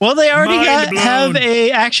 yes. Well, they already Mind have blown.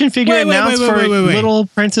 a action figure announced for little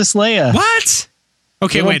Princess Leia. What?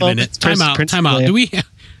 Okay, wait a minute. Time out. Leia.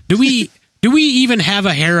 Do we even have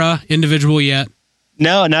a Hera individual yet?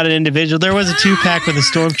 No, not an individual. There was a 2-pack with a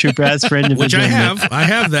stormtrooper as for individual. Which I have. I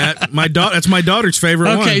have that. That's my daughter's favorite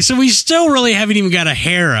one. Okay, so we still really haven't even got a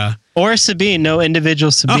Hera. Or Sabine. No individual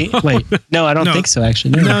Sabine. Wait, no, I don't think so,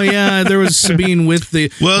 actually. No, yeah, there was Sabine with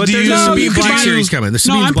the... Well, but do there's you- a No, Sabine you could Black buy- Series coming. The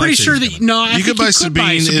Sabine's I'm Black pretty sure Series that... No, I You think could buy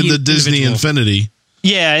Sabine in the Disney individual. Infinity.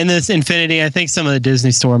 Yeah, in this Infinity, I think some of the Disney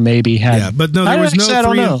store maybe had. Yeah, but no, there was no I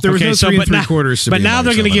don't know. 3 Okay, so 3 but now, 3/4 Sabine. but now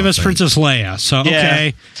they're going to give us I don't think. Princess Leia. So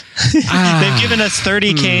okay, They've given us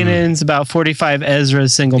 30 Kanans, about 45 Ezra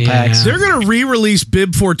single packs. They're going to re-release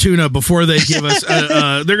Bib Fortuna before they give us...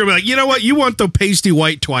 they're going to be like, you know what? You want the pasty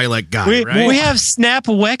white Twi'lek guy, right? We have Snap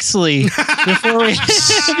Wexley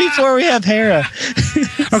before we have Hera.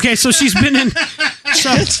 okay. So she's been in.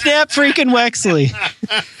 Snap freaking Wexley.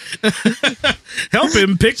 Help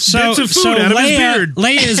him pick bits of food out of his beard.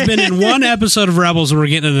 Leia has been in one episode of Rebels, and we're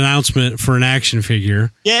getting an announcement for an action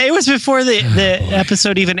figure. Yeah, it was before the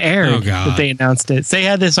episode even aired that they announced it. So they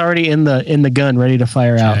had this already in the gun, ready to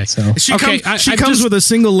fire out. So She comes with a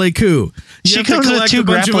single Leku. she comes with 2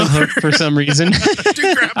 grappling hooks for some reason.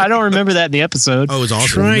 I don't remember that in the episode. Oh, it was awesome.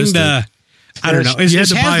 Trying to. I don't know. You had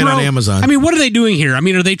to buy it on Amazon. I mean, what are they doing here? I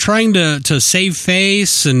mean, are they trying to save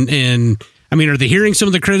face and I mean, are they hearing some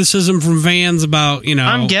of the criticism from fans about,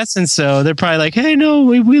 I'm guessing so. They're probably like, hey, no,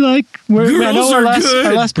 we like I know our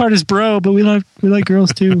last part is bro, but we like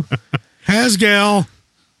girls too. Hasgal.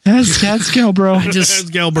 Hasgal, bro.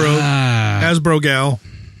 Hasgal, bro. Hasbro gal.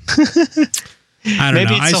 I don't know.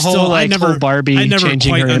 Maybe it's whole Barbie I never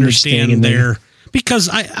changing quite her image thing understand in there. there because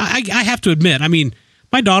I have to admit, I mean,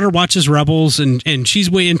 my daughter watches Rebels and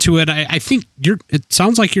she's way into it. I think it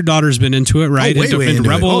sounds like your daughter's been into it, right? Oh, way into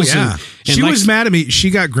Rebels. It. Oh, yeah. And She was mad at me.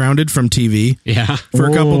 She got grounded from TV for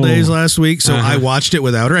a couple days last week, so I watched it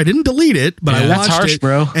without her. I didn't delete it, but I watched That's harsh, it,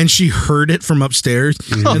 bro. and she heard it from upstairs.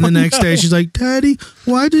 And the next day, she's like, "Daddy,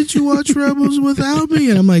 why did you watch Rebels without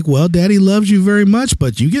me?" And I'm like, "Well, Daddy loves you very much,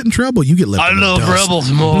 but you get in trouble. You get left. I in the love dust.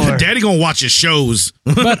 Rebels more. Daddy gonna watch his shows."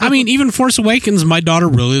 But I mean, even Force Awakens, my daughter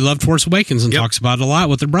really loved Force Awakens and talks about it a lot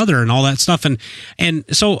with her brother and all that stuff. And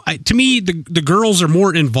so to me, the girls are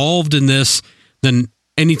more involved in this than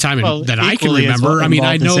any time that I can remember. I mean,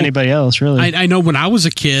 I know anybody else really. I know when I was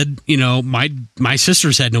a kid, my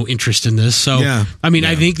sisters had no interest in this. So I mean,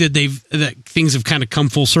 I think that things have kind of come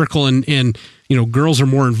full circle and girls are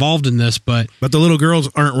more involved in this, but the little girls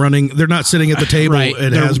aren't running. They're not sitting at the table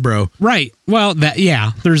at Hasbro. Right. Well,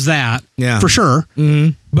 there's that. Yeah. For sure.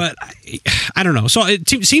 Mm-hmm. But I don't know. So it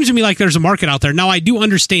seems to me like there's a market out there. Now, I do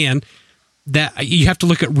understand that you have to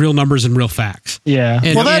look at real numbers and real facts. Yeah.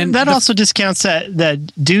 That also discounts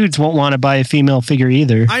that dudes won't want to buy a female figure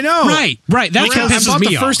either. I know. Right. That's what pisses I bought me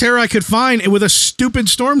the off. first hair I could find with a stupid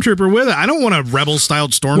stormtrooper with it. I don't want a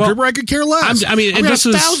rebel-styled stormtrooper. Well, I could care less. I mean, I've got this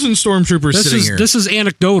is 1,000 stormtroopers sitting here. This is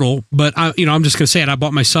anecdotal, but I'm just going to say it. I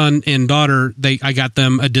bought my son and daughter. I got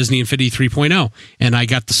them a Disney Infinity 3.0, and I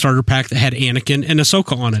got the starter pack that had Anakin and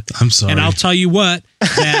Ahsoka on it. I'm sorry. And I'll tell you what,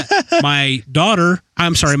 that my daughter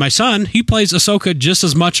I'm sorry, my son, he plays Ahsoka just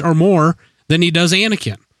as much or more than he does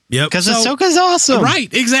Anakin. Yep. Because Ahsoka's awesome.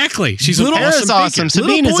 Right, exactly. She's Little- an Hera's awesome. awesome. figure.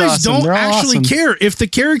 Sabina's Little boys awesome. don't They're all actually awesome. care if the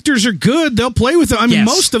characters are good. They'll play with them. I mean, Yes.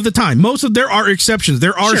 most of the time. There are exceptions.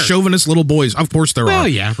 There are Sure. chauvinist little boys. Of course, there Well, are.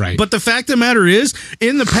 yeah, right. But the fact of the matter is,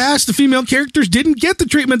 in the past, the female characters didn't get the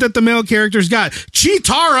treatment that the male characters got.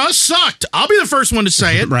 Chitara sucked. I'll be the first one to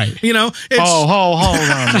say it. Right. You know. It's, Hold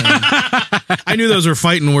on, man. I knew those were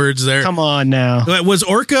fighting words there. Come on now. Was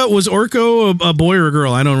Orca a boy or a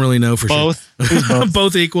girl? I don't really know for Both. sure. It was both.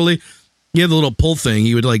 Both equally. You had the little pull thing.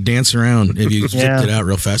 You would like dance around if you zipped Yeah. it out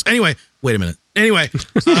real fast. Anyway, wait a minute. Anyway,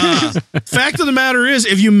 fact of the matter is,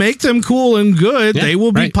 if you make them cool and good, Yeah, they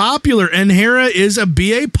will be right. popular. And Hera is a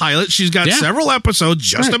BA pilot. She's got Yeah. several episodes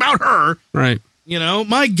just Right. about her. Right. You know,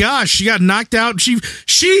 my gosh, she got knocked out.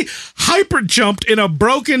 She hyper jumped in a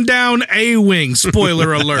broken down A-wing.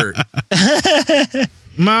 Spoiler alert.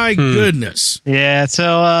 My goodness. Yeah,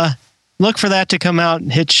 so look for that to come out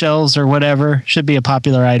and hit shelves or whatever. Should be a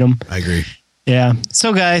popular item. I agree. Yeah.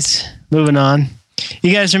 So, guys, moving on.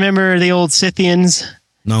 You guys remember the old Scythians,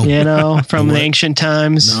 No. you know, from the What? ancient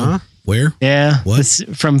times? No. Where? Yeah. What?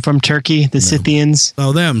 From Turkey, the Scythians.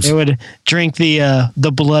 Oh, them. They would drink the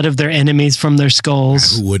blood of their enemies from their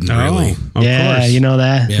skulls. Who wouldn't really? Of Yeah, course. you know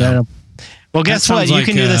that. Yeah. Well, That guess what? sounds You like,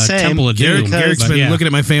 can do the same. Temple of Doom. Garrick's but been yeah. looking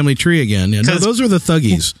at my family tree again. Yeah, no, 'Cause- those are the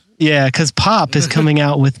thuggies. Yeah, because Pop is coming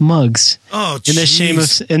out with mugs Oh, in the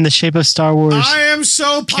shape of Star Wars. I am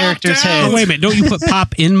so popped Characters' out. heads. Oh, wait a minute. Don't you put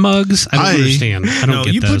pop in mugs? I don't understand. I don't No,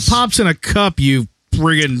 get you this. put pops in a cup, you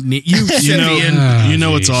friggin' You Scythian. know, Oh, you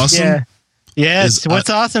know what's geez. awesome? Yeah. Yes. Is- What's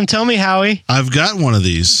awesome? Tell me, Howie. I've got one of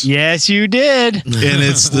these, Yes, you did. and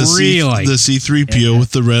it's the Really? the C-3PO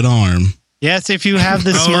with the red arm. Yes, if you have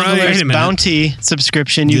the All right. Smuggler's Wait a minute. Bounty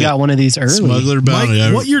subscription, you Yeah. got one of these early. Smuggler bounty.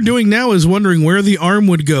 Mike, what you're doing now is wondering where the arm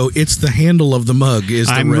would go. It's the handle of the mug. Is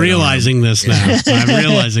the I'm red realizing this now. I'm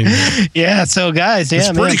realizing this. Yeah, so guys, It's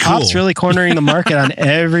yeah, man, pretty Pop's cool. really cornering the market on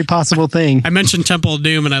every possible thing. I mentioned Temple of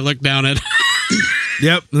Doom, and I looked down at arm.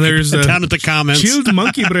 Yep. There's down at the comments. chewed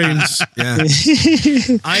monkey brains. Yeah.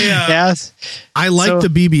 Yes. I like So- the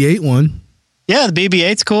BB-8 one. Yeah, the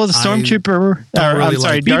BB-8's cool. The Stormtrooper, don't really I'm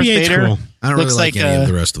sorry, like- Darth BB-8's Vader. cool. I don't looks really like any of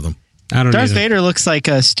the rest of them. I don't Darth either. Vader looks like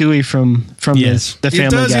Stewie from Yes. the It Family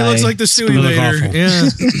does. Guy. He looks like the Stewie Look Vader. awful.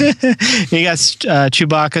 Yeah. You got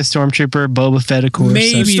Chewbacca, Stormtrooper, Boba Fett, of course.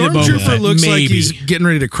 Maybe the Boba Stormtrooper Fett. looks like Maybe. he's getting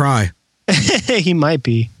ready to cry. He might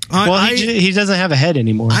be. He doesn't have a head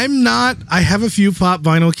anymore. I'm not. I have a few pop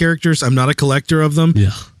vinyl characters. I'm not a collector of them.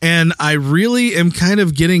 Yeah. And I really am kind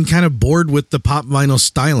of getting kind of bored with the pop vinyl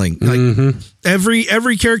styling. Like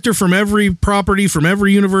every character from every property, from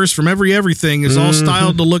every universe, from everything is all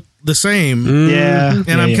styled to look the same. Yeah.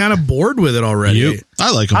 And I'm kind of bored with it already. Yep.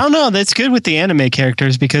 I like I them. don't know. That's good with the anime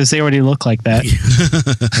characters because they already look like that.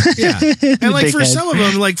 Yeah. And like Big for head. some of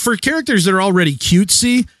them, like for characters that are already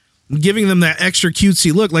cutesy, giving them that extra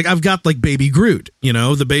cutesy look. Like I've got like Baby Groot, you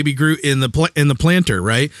know, the Baby Groot in the planter,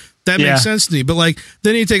 right? That Yeah. makes sense to me. But like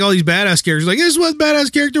then you take all these badass characters, like this is what a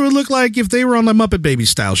badass character would look like if they were on the Muppet Baby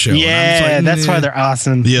style show. And I'm just Yeah, like, that's why nah, they're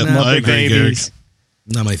awesome. Yeah, Muppet I agree, Babies.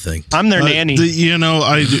 not my thing. I'm their nanny. You know,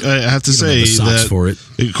 I have to You don't have say the socks that for it.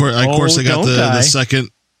 Of course, I got don't the die.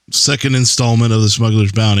 second installment of the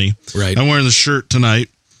Smuggler's Bounty. Right. I'm wearing the shirt tonight.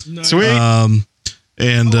 Sweet. And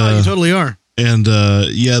Oh, you totally are. and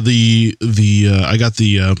yeah, I got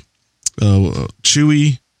the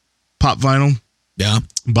Chewy pop vinyl Yeah.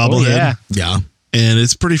 bobblehead, yeah. Yeah. and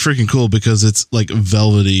it's pretty freaking cool because it's like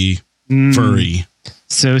velvety, furry.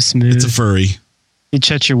 So smooth. It's a furry. You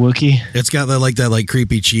touch your Wookiee. It's got that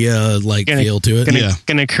creepy chia feel to it. Gonna, Yeah.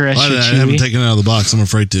 gonna caress I your haven't Chewie. taken it out of the box. I'm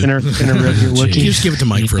afraid to. Gonna rub your You Wookiee. just give it to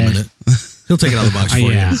Mike for a Yeah. minute. He'll take it out of the box for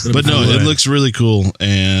Yeah. you. But no, it looks really cool,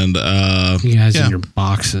 and You guys yeah. in your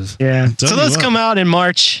boxes. Yeah. Tell So me those what. come out in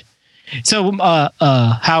March. So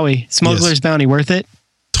Howie, Smuggler's Yes. Bounty, worth it?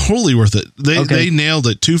 totally worth it. They Okay. nailed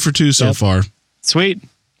it 2 for 2 so Yep. far Sweet.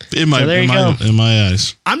 in my So there in you my, go. in my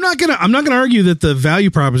eyes. I'm not gonna argue that the value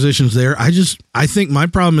proposition's there. I think my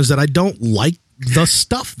problem is that I don't like the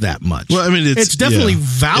stuff that much. Well, I mean, it's definitely yeah.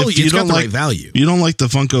 value. If you It's got don't the like- right value. You don't like the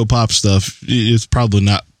Funko Pop stuff, it's probably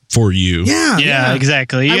not for you. Yeah,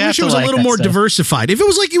 exactly. You I have wish to it was like a little that more stuff. diversified. If it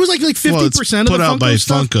was like 50% put of the out Funko by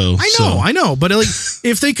stuff, Funko, I know, but like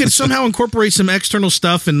if they could somehow incorporate some external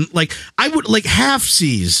stuff and like I would like half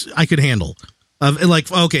C's I could handle.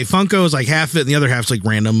 Like okay, Funko is like half it, and the other half's like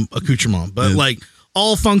random accoutrement. But Yeah. like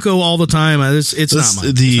all Funko all the time, it's That's not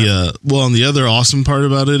mine. the well, and the other awesome part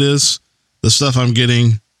about it is the stuff I'm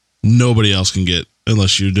getting, nobody else can get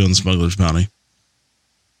unless you're doing the Smuggler's Bounty.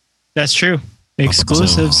 That's true.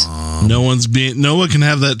 Exclusives. No one can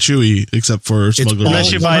have that Chewy except for smugglers.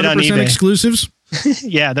 Unless you buy it on 100% eBay. exclusives.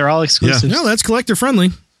 Yeah, they're all exclusives. No, that's collector friendly.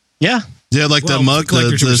 Yeah. Yeah, like Well, that mug, the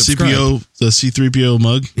collector the should CPO, the C3PO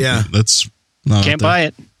mug. Yeah. That's not Can't buy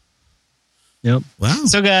it. Yep. Wow.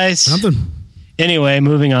 So, guys, Something. anyway,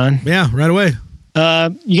 moving on. Yeah, right away.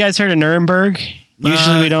 You guys heard of Nuremberg?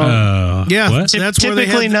 Usually we don't. Yeah, What? that's where they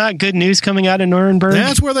Typically had, not good news coming out of Nuremberg.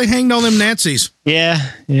 that's where they hanged all them Nazis. Yeah.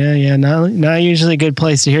 Not usually a good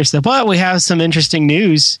place to hear stuff. But we have some interesting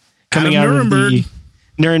news coming out of the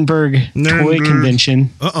Nuremberg Toy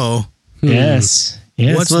Convention. Uh-oh. Yes.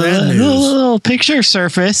 What's that news? Little picture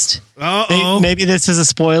surfaced. Uh-oh. Maybe this is a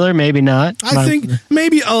spoiler, maybe not. I think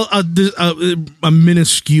maybe a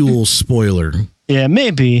minuscule spoiler. Yeah,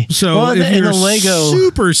 maybe. So well, if in you're the Lego,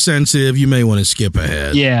 super sensitive, you may want to skip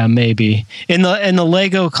ahead. yeah, maybe in the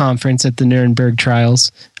Lego conference at the Nuremberg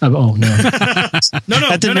trials. No, No,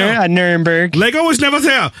 at Nuremberg. Lego was never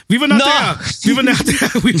there. We were not No. there. We were not there.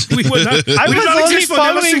 We were not. I we did was not only exist for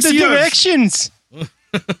another following 6 the years. directions.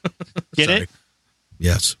 Get Sorry. it?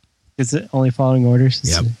 Yes. Is it only following orders?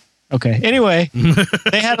 Yep. Okay. Anyway,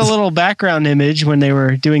 they had a little background image when they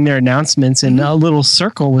were doing their announcements, and a little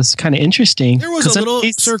circle was kind of interesting. There was a little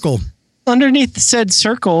circle. Underneath said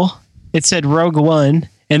circle, it said Rogue One,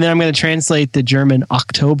 and then I'm going to translate the German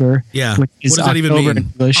October. Yeah. Which is What does that even October mean?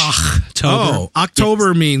 in English. Oh,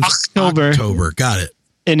 October means October. October. Got it.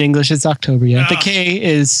 In English, it's October. Yeah. The K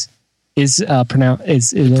is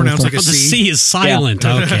pronounced Pronounced like a The C. C is silent.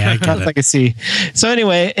 Okay, I get Sounds it. like a C. So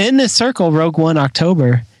anyway, in this circle, Rogue One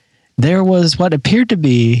October, there was what appeared to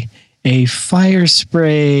be a fire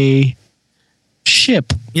spray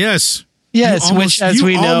ship. Yes. Yes, You which, as you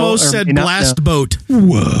we know, almost or said may not blast know- boat.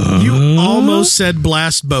 Whoa. You almost said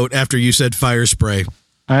blast boat after you said fire spray.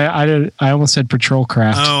 I almost said patrol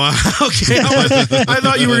craft. Oh, okay. I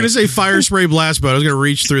thought you were going to say fire spray blast boat. I was going to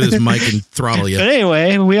reach through this mic and throttle you. But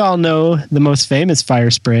anyway, we all know the most famous fire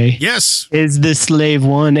spray Yes. is the Slave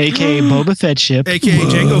One, aka Boba Fett ship. AKA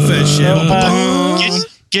Jango Fett ship.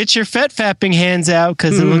 Get your Fett fapping hands out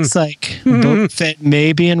because it looks like Boba Fett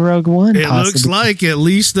may be in Rogue One. It possibly. looks like at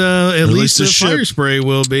least the ship. fire spray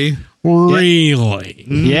will be. Really?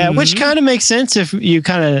 Yeah, which kind of makes sense if you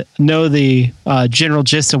kind of know the general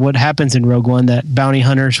gist of what happens in Rogue One, that bounty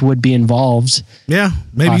hunters would be involved. Yeah.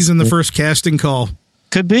 Maybe he's in the Possibly. first casting call.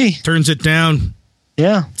 Could be. Turns it down.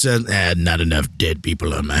 Yeah. Says, not enough dead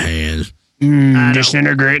people on my hands.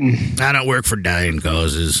 Disintegrating. I don't work for dying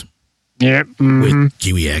causes. Yep. With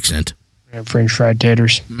Kiwi accent. French fried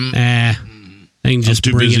taters. They can just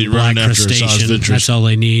too bring busy in Black running after Crustacean. Asajj Ventress. That's all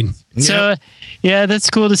they need. So, yeah, that's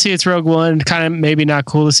cool to see it's Rogue One. Kind of maybe not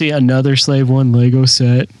cool to see another Slave One Lego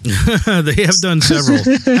set. They have done several.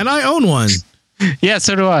 And I own one. Yeah,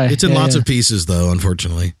 so do I. It's in lots of pieces, though,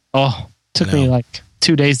 unfortunately. Oh, took I me know. like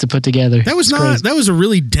 2 days to put together. That was It's not. crazy. That was a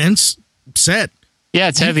really dense set. Yeah,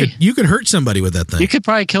 it's heavy. You could hurt somebody with that thing. You could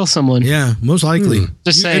probably kill someone. Yeah, most likely.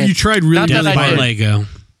 Just saying. Have you tried really, Not that really I Buy hard? did. Lego.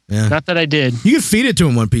 Yeah. Not that I did. You could feed it to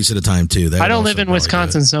him one piece at a time too. That I would don't also live in probably do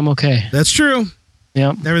Wisconsin, it. so I'm okay. That's true.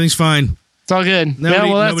 Yeah, Everything's fine. it's all good. Nobody-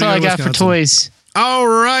 yeah, well, that's nobody all I in got for Wisconsin. toys. All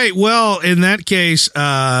right. Well, in that case,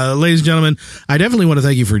 ladies and gentlemen, I definitely want to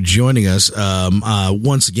thank you for joining us.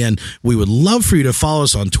 Once again, we would love for you to follow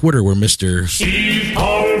us on Twitter. We're Mr. Steve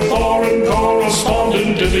Pollard, foreign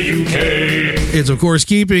correspondent in the UK. It's, of course,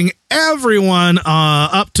 keeping everyone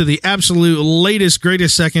up to the absolute latest,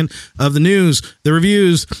 greatest second of the news, the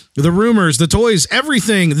reviews, the rumors, the toys,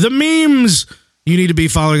 everything, the memes. You need to be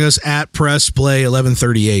following us at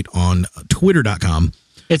PressPlay1138 on Twitter.com.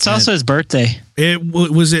 It's also his birthday.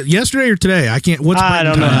 Was it yesterday or today? I can't. What's I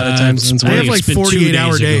don't know how the time zones They work. have like It's been 2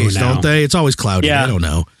 48-hour days ago days, now. don't they? It's always cloudy. Yeah. I don't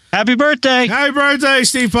know. Happy birthday! Happy birthday,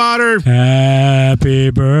 Steve Potter. Happy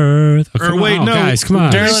birthday. Or wait, no. Guys, come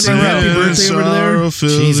on. Darren Monroe. Happy birthday over there?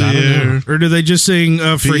 Jeez, I don't know. Or do they just sing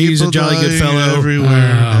for He's a Jolly Good Fellow? Everywhere.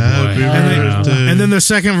 boy. And then the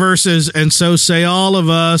second verse is, and so say all of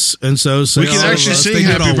us, and so say We all can of actually us. sing They do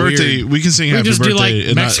it Happy all Birthday. weird. We can sing We Happy just Birthday. do like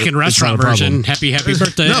and not- Mexican it's not a restaurant problem. version. Happy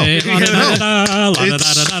birthday.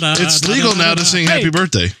 It's legal now to sing Happy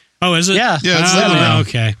Birthday. Oh, is it? Yeah. Yeah, it's legal now.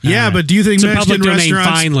 Okay. Yeah, but do you think It's a Mexican public domain,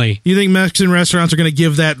 restaurants? finally. You think Mexican restaurants are going to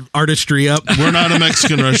give that artistry up? We're not a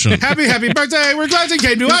Mexican restaurant. Happy birthday! We're glad you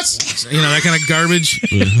came to us. You know that kind of garbage.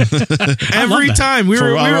 Every that. time we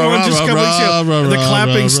were one just a couple weeks ago, the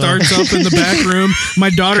clapping starts up in the back room.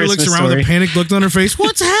 My daughter looks Christmas around with a story. panicked look on her face.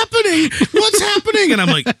 What's happening? What's happening? And I'm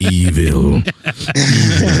like, evil.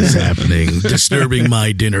 is happening. Disturbing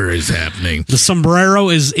my dinner is happening. The sombrero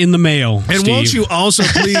is in the mail. And Steve. won't you also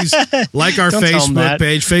please like our Don't tell 'em Facebook that.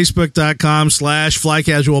 page,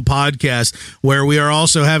 facebook.com/flycasualpodcast, where we are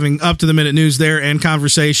also having up-to-the-minute news there and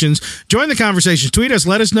conversations. Join the conversations. Tweet us.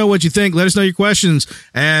 Let us know what you think. Let us know your questions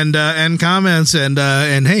and comments. And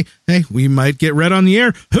hey, we might get read on the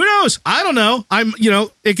air. Who knows? I don't know.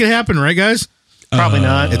 It could happen, right, guys? Probably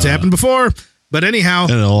not. It's happened before. But anyhow,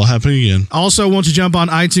 And it'll happen again. also, won't you jump on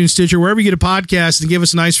iTunes, Stitcher, wherever you get a podcast and give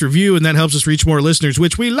us a nice review, and that helps us reach more listeners,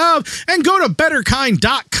 which we love. And go to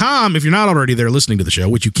betterkind.com if you're not already there listening to the show,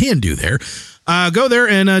 which you can do there. Go there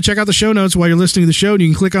and check out the show notes while you're listening to the show. And you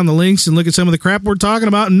can click on the links and look at some of the crap we're talking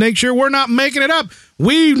about and make sure we're not making it up.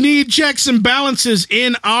 We need checks and balances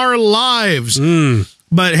in our lives.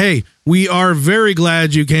 But hey, we are very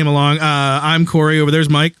glad you came along. I'm Corey. Over there's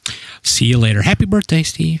Mike. See you later. Happy birthday,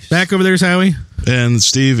 Steve. Back over there's Howie. And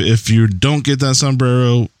Steve, if you don't get that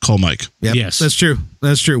sombrero, call Mike. Yep, Yes. that's true.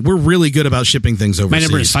 That's true. We're really good about shipping things My overseas.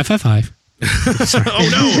 number is 555. Oh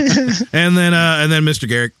no! and then Mr.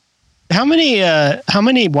 Garrick. How many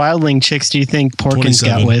wildling chicks do you think Porkins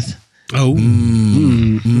got 27. with? Oh,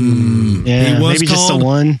 Yeah, He was maybe just the called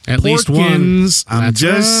one. at least one. Porkins. I'm That's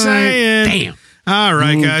just right. saying. Damn. All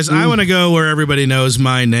right, guys. I want to go where everybody knows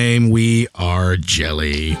my name. We are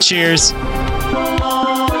Jelly. Cheers.